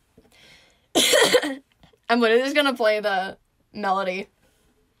 I'm literally just going to play the melody.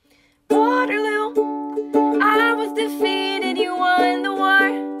 Waterloo, I was defeated, you won the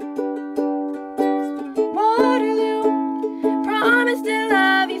war. Waterloo, promise to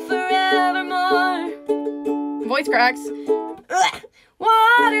love you forevermore. Voice cracks. Ugh.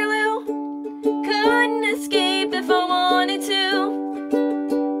 Waterloo, couldn't escape if I wanted to.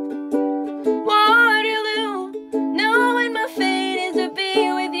 Waterloo, knowing my fate is to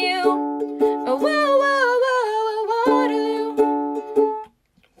be with you. Oh, whoa, whoa, whoa, whoa, Waterloo.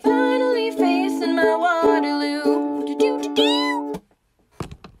 Finally facing my Waterloo. Do-do-do-do.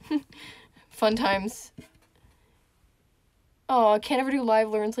 Fun times. Oh, I can't ever do live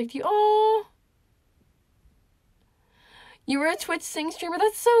learns like you. Oh. You were a Twitch Sing streamer?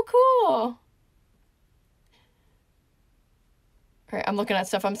 That's so cool. Alright, I'm looking at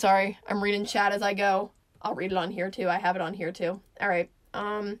stuff. I'm sorry. I'm reading chat as I go. I'll read it on here too. I have it on here too. Alright.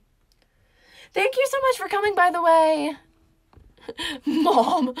 Thank you so much for coming, by the way.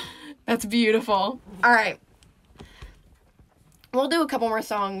 Mom. That's beautiful. Alright. We'll do a couple more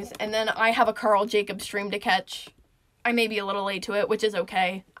songs, and then I have a Carl Jacobs stream to catch. I may be a little late to it, which is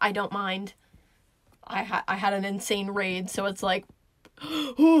okay. I don't mind. I had an insane raid, so it's like...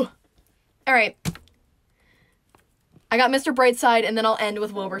 Alright. I got Mr. Brightside, and then I'll end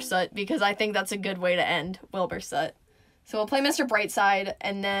with Wilbur Soot, because I think that's a good way to end Wilbur Soot. So we'll play Mr. Brightside,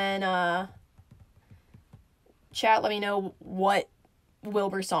 and then, chat, let me know what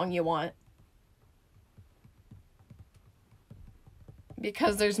Wilbur song you want.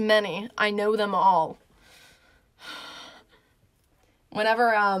 Because there's many. I know them all.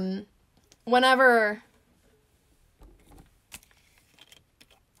 Whenever...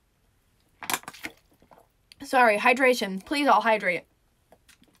 Sorry, hydration. Please all hydrate.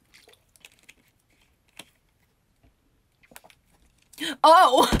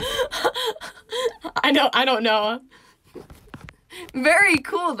 Oh! I don't know. Very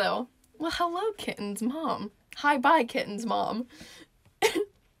cool, though. Well, hello, Kitten's mom. Hi, bye, Kitten's mom.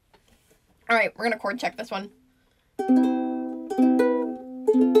 Alright, we're gonna chord check this one.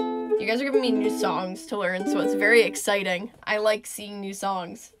 You guys are giving me new songs to learn, so it's very exciting. I like seeing new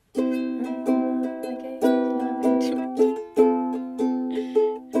songs. Why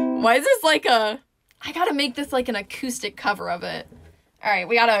is this like a... I gotta make this like an acoustic cover of it. Alright,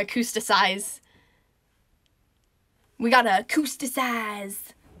 we gotta acousticize. We gotta acousticize.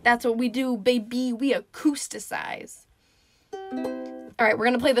 That's what we do, baby. We acousticize. Alright, we're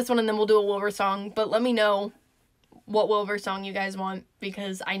gonna play this one and then we'll do a Wilbur song. But let me know what Wilbur song you guys want,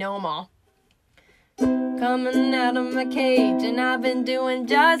 because I know them all. Coming out of my cage and I've been doing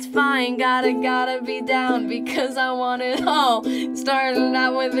just fine. Gotta be down because I want it all. Started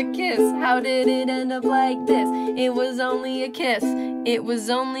out with a kiss. How did it end up like this? It was only a kiss. It was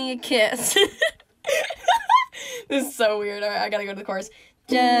only a kiss. This is so weird. Alright, I gotta go to the chorus.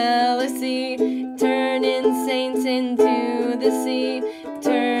 Jealousy, turning saints into the sea,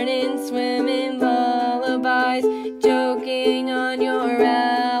 turning swimming lullabies, joking on your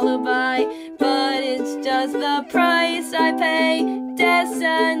alibi, but it's just the price I pay.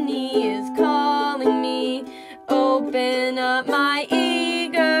 Destiny is calling me, open up my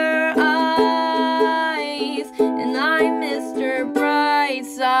eager eyes, and I'm Mr.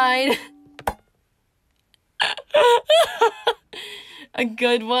 Brightside. A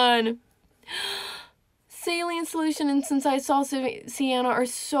good one. Saline Solution and Since I Saw Sienna are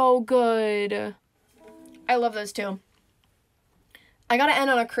so good. I love those two. I gotta end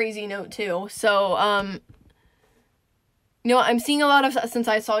on a crazy note too. So, you know what? I'm seeing a lot of Since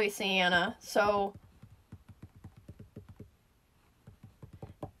I Saw Sienna. So,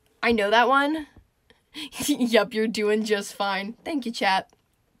 I know that one. Yup, you're doing just fine. Thank you, chat.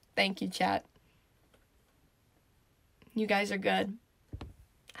 Thank you, chat. You guys are good.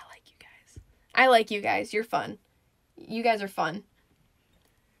 I like you guys. You're fun. You guys are fun.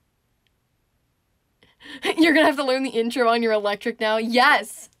 You're gonna have to learn the intro on your electric now.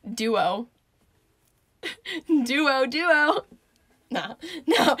 Yes! Duo. Duo. No.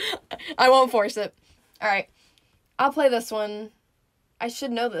 I won't force it. Alright. I'll play this one. I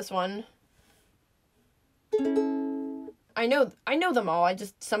should know this one. I know them all.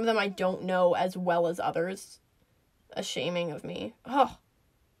 Some of them I don't know as well as others. Shaming of me. Oh.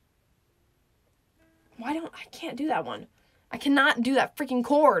 I can't do that one. I cannot do that freaking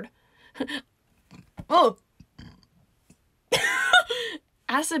chord. Oh.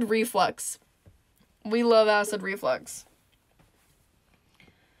 Acid reflux. We love acid reflux.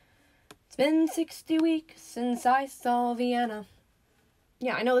 It's been 60 weeks since I saw Vienna.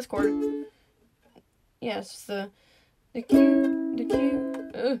 Yeah, I know this chord. Yeah, it's just the cute,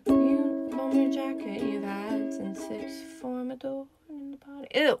 you bomber jacket you've had since 6th form, a door in the body.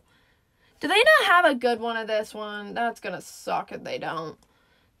 Ew. Do they not have a good one of this one? That's gonna suck if they don't.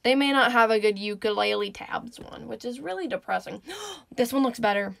 They may not have a good ukulele tabs one, which is really depressing. This one looks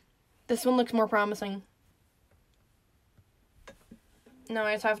better. This one looks more promising. No,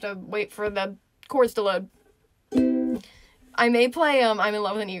 I just have to wait for the chords to load. I may play I'm in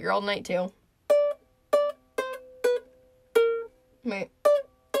Love with an E-Girl tonight too. Wait.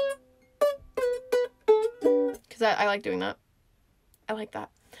 Because I like doing that. I like that.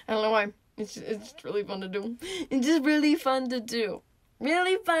 I don't know why. It's just really fun to do. It's just really fun to do.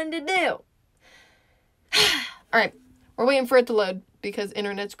 Really fun to do. Alright. We're waiting for it to load because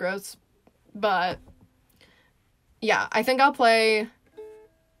internet's gross. But yeah, I think I'll play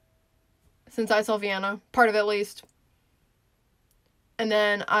Since I Saw Vienna. Part of it at least. And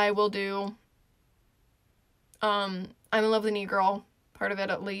then I will do I'm in Love with an E-Girl. Part of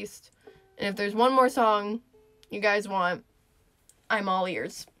it at least. And if there's one more song you guys want, I'm all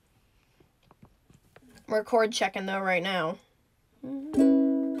ears. We're chord checking though right now.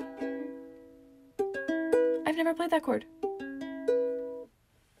 I've never played that chord.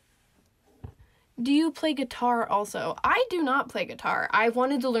 Do you play guitar also? I do not play guitar. I've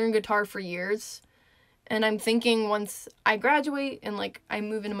wanted to learn guitar for years. And I'm thinking once I graduate and like I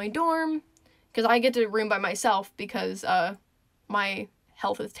move into my dorm, because I get to room by myself because my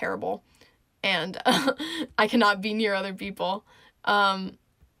health is terrible and I cannot be near other people. I'm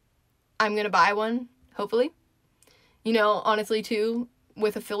gonna buy one. Hopefully. You know, honestly too,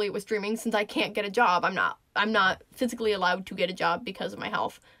 with affiliate with streaming, since I can't get a job, I'm not physically allowed to get a job because of my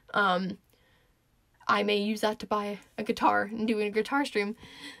health. I may use that to buy a guitar and do a guitar stream.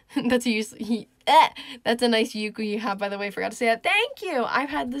 That's a nice uku you have, by the way. Forgot to say that. Thank you. I've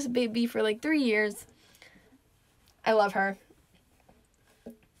had this baby for like 3 years. I love her.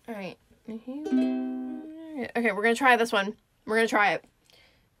 All right. Okay, we're gonna try this one. We're gonna try it.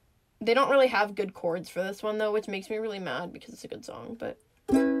 They don't really have good chords for this one, though, which makes me really mad because it's a good song, but...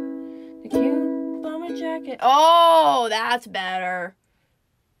 The cute bomber jacket. Oh, that's better.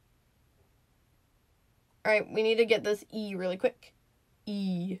 Alright, we need to get this E really quick.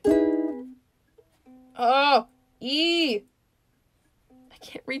 E. Oh! E! I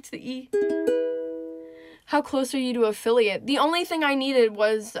can't reach the E. How close are you to affiliate? The only thing I needed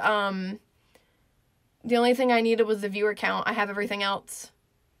was, the viewer count. I have everything else.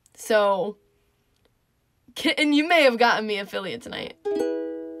 So, and you may have gotten me affiliate tonight.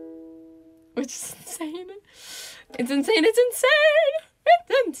 Which is insane. It's insane, it's insane!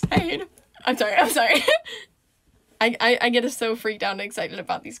 It's insane! I'm sorry. I get so freaked out and excited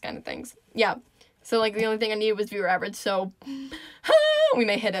about these kind of things. Yeah. So, like, the only thing I needed was viewer average, so we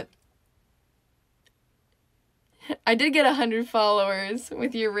may hit it. I did get 100 followers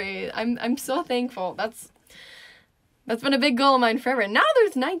with your raid. I'm so thankful. That's been a big goal of mine forever. Now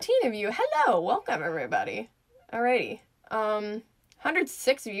there's 19 of you. Hello, welcome everybody. Alrighty.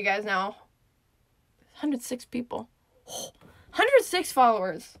 106 of you guys now. 106 people. 106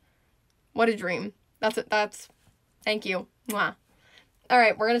 followers. What a dream. That's it. Thank you. Mwah.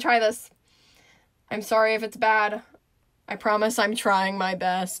 Alright, we're gonna try this. I'm sorry if it's bad. I promise I'm trying my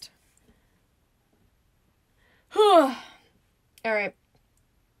best. Alright.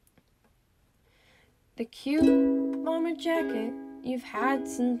 The cute bomber jacket you've had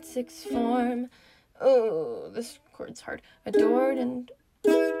since sixth form. Oh, this chord's hard. Adored and...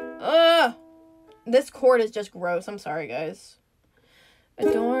 This chord is just gross. I'm sorry, guys.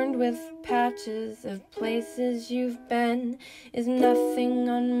 Adorned with patches of places you've been is nothing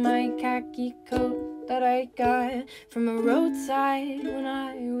on my khaki coat that I got from a roadside when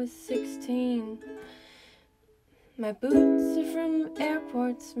I was 16. My boots are from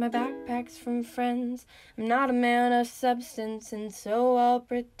airports, my backpack's from friends. I'm not a man of substance, and so I'll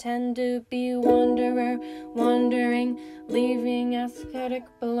pretend to be wandering, leaving aesthetic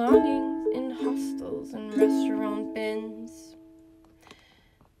belongings in hostels and restaurant bins.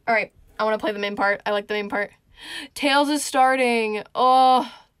 Alright, I want to play the main part. I like the main part. Tails is starting. Oh.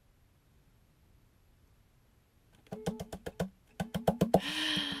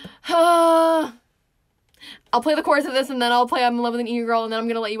 I'll play the chorus of this, and then I'll play I'm in Love with an E-Girl, and then I'm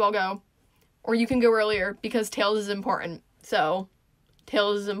gonna let you all go. Or you can go earlier, because Tails is important. So,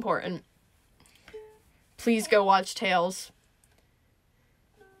 Tails is important. Please go watch Tails.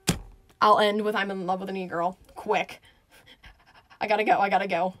 I'll end with I'm in Love with an E-Girl. Quick. I gotta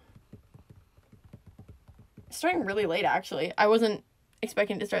go. It's starting really late, actually. I wasn't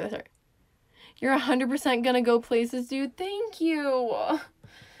expecting to start this early. You're 100% gonna go places, dude. Thank you.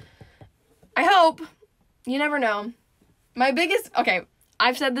 I hope. You never know. Okay,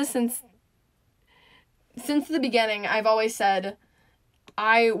 I've said this since the beginning. I've always said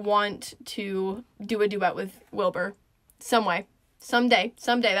I want to do a duet with Wilbur. Some way. Someday.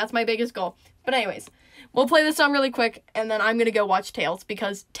 That's my biggest goal. But anyways, we'll play this song really quick, and then I'm gonna go watch Tails,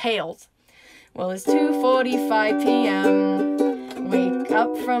 because Tails. Well, it's 2:45 p.m. Wake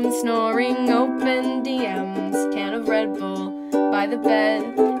up from snoring, open DMs, can of Red Bull by the bed.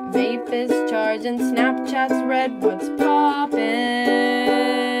 Vape is charging, Snapchat's red, what's poppin'?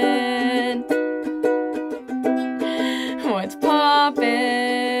 What's poppin'?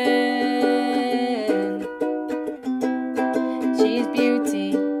 She's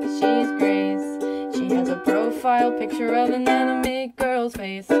beauty, she's grace. She has a profile picture of an anime girl's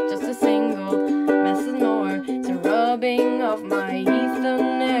face. Just a single message more to rubbing off my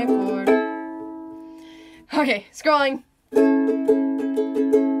Ethernet cord. Okay, scrolling.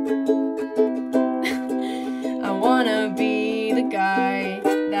 I wanna be the guy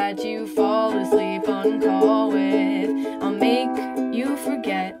that you fall asleep on call with. I'll make you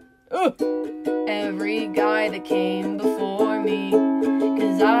forget every guy that came before me.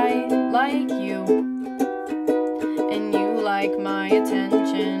 'Cause I like you, and you like my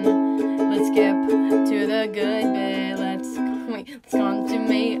attention. Let's skip to the good bit. Let's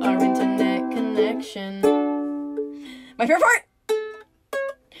consummate our internet connection. My favorite part!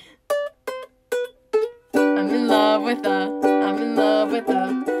 I'm in love with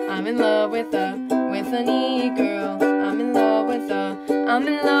an E-girl. I'm in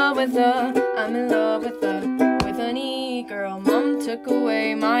love with an E-girl. Mom took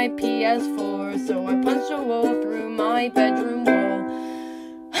away my PS4, so I punched a hole through my bedroom wall.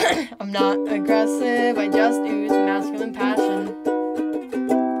 I'm not aggressive, I just ooze masculine passion.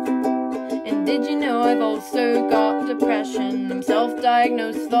 And did you know I've also got depression? I'm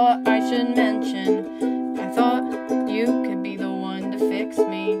self-diagnosed, thought I should mention. I thought you could be the one to fix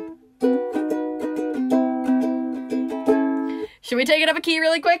me. Should we take it up a key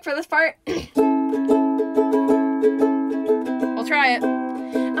really quick for this part? We'll try it.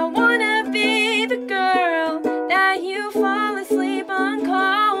 I wanna be the girl that you fall asleep on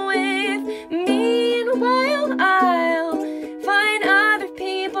call with. Meanwhile,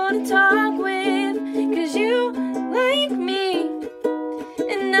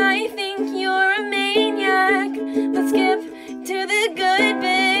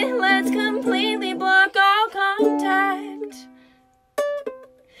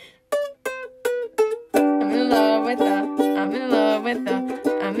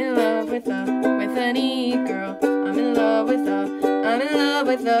 with any girl. I'm in love with I'm in love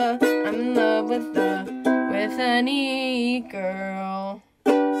with I'm in love with any girl.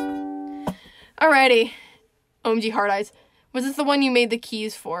 Alrighty. OMG Hard Eyes. Was this the one you made the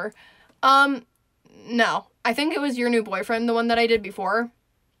keys for? No. I think it was Your New Boyfriend, the one that I did before.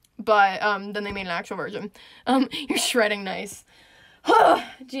 But, then they made an actual version. You're shredding nice.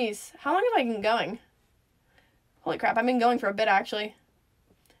 Jeez. How long have I been going? Holy crap, I've been going for a bit, actually.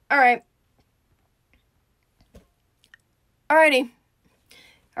 Alright. Alrighty.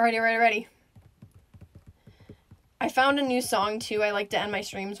 Alrighty. I found a new song, too, I like to end my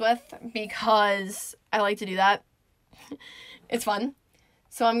streams with, because I like to do that. It's fun.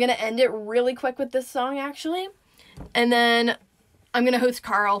 So I'm gonna end it really quick with this song, actually. And then I'm gonna host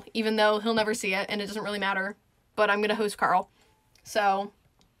Carl, even though he'll never see it, and it doesn't really matter. But I'm gonna host Carl. So,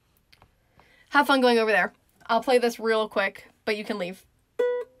 have fun going over there. I'll play this real quick, but you can leave.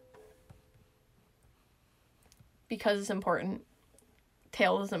 Because it's important.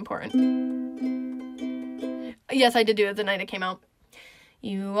 Tails is important. Yes, I did do it the night it came out.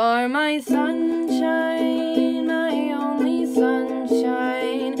 You are my sunshine, my only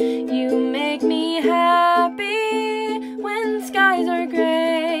sunshine. You make me happy when skies are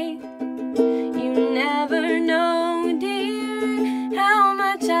gray. You never know, dear, how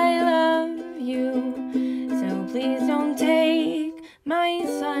much I love you. So please don't take my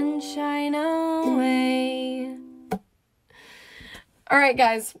sunshine away. Alright,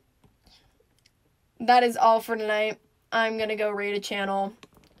 guys. That is all for tonight. I'm gonna go raid a channel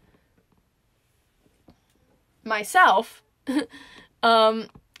myself.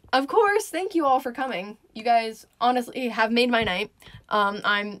 Of course, thank you all for coming. You guys honestly have made my night.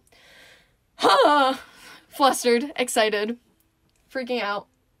 I'm flustered, excited, freaking out,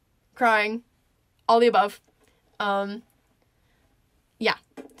 crying, all the above. Yeah,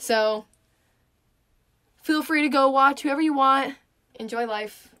 so feel free to go watch whoever you want. Enjoy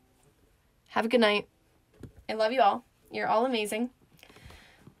life. Have a good night. I love you all. You're all amazing.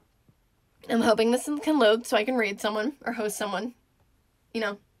 I'm hoping this can load so I can raid someone or host someone. You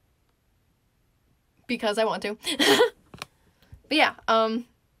know. Because I want to. But yeah,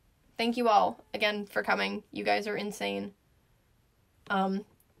 thank you all again for coming. You guys are insane.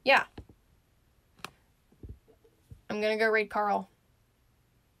 Yeah. I'm gonna go raid Carl.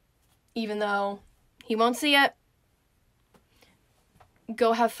 Even though he won't see it.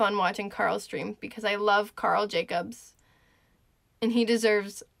 Go have fun watching Carl's stream because I love Carl Jacobs and he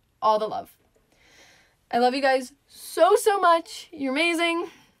deserves all the love. I love you guys so much. You're amazing.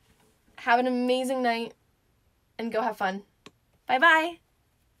 Have an amazing night and go have fun. Bye-bye.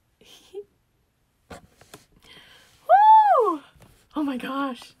 Woo! Oh my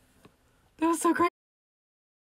gosh. That was so great.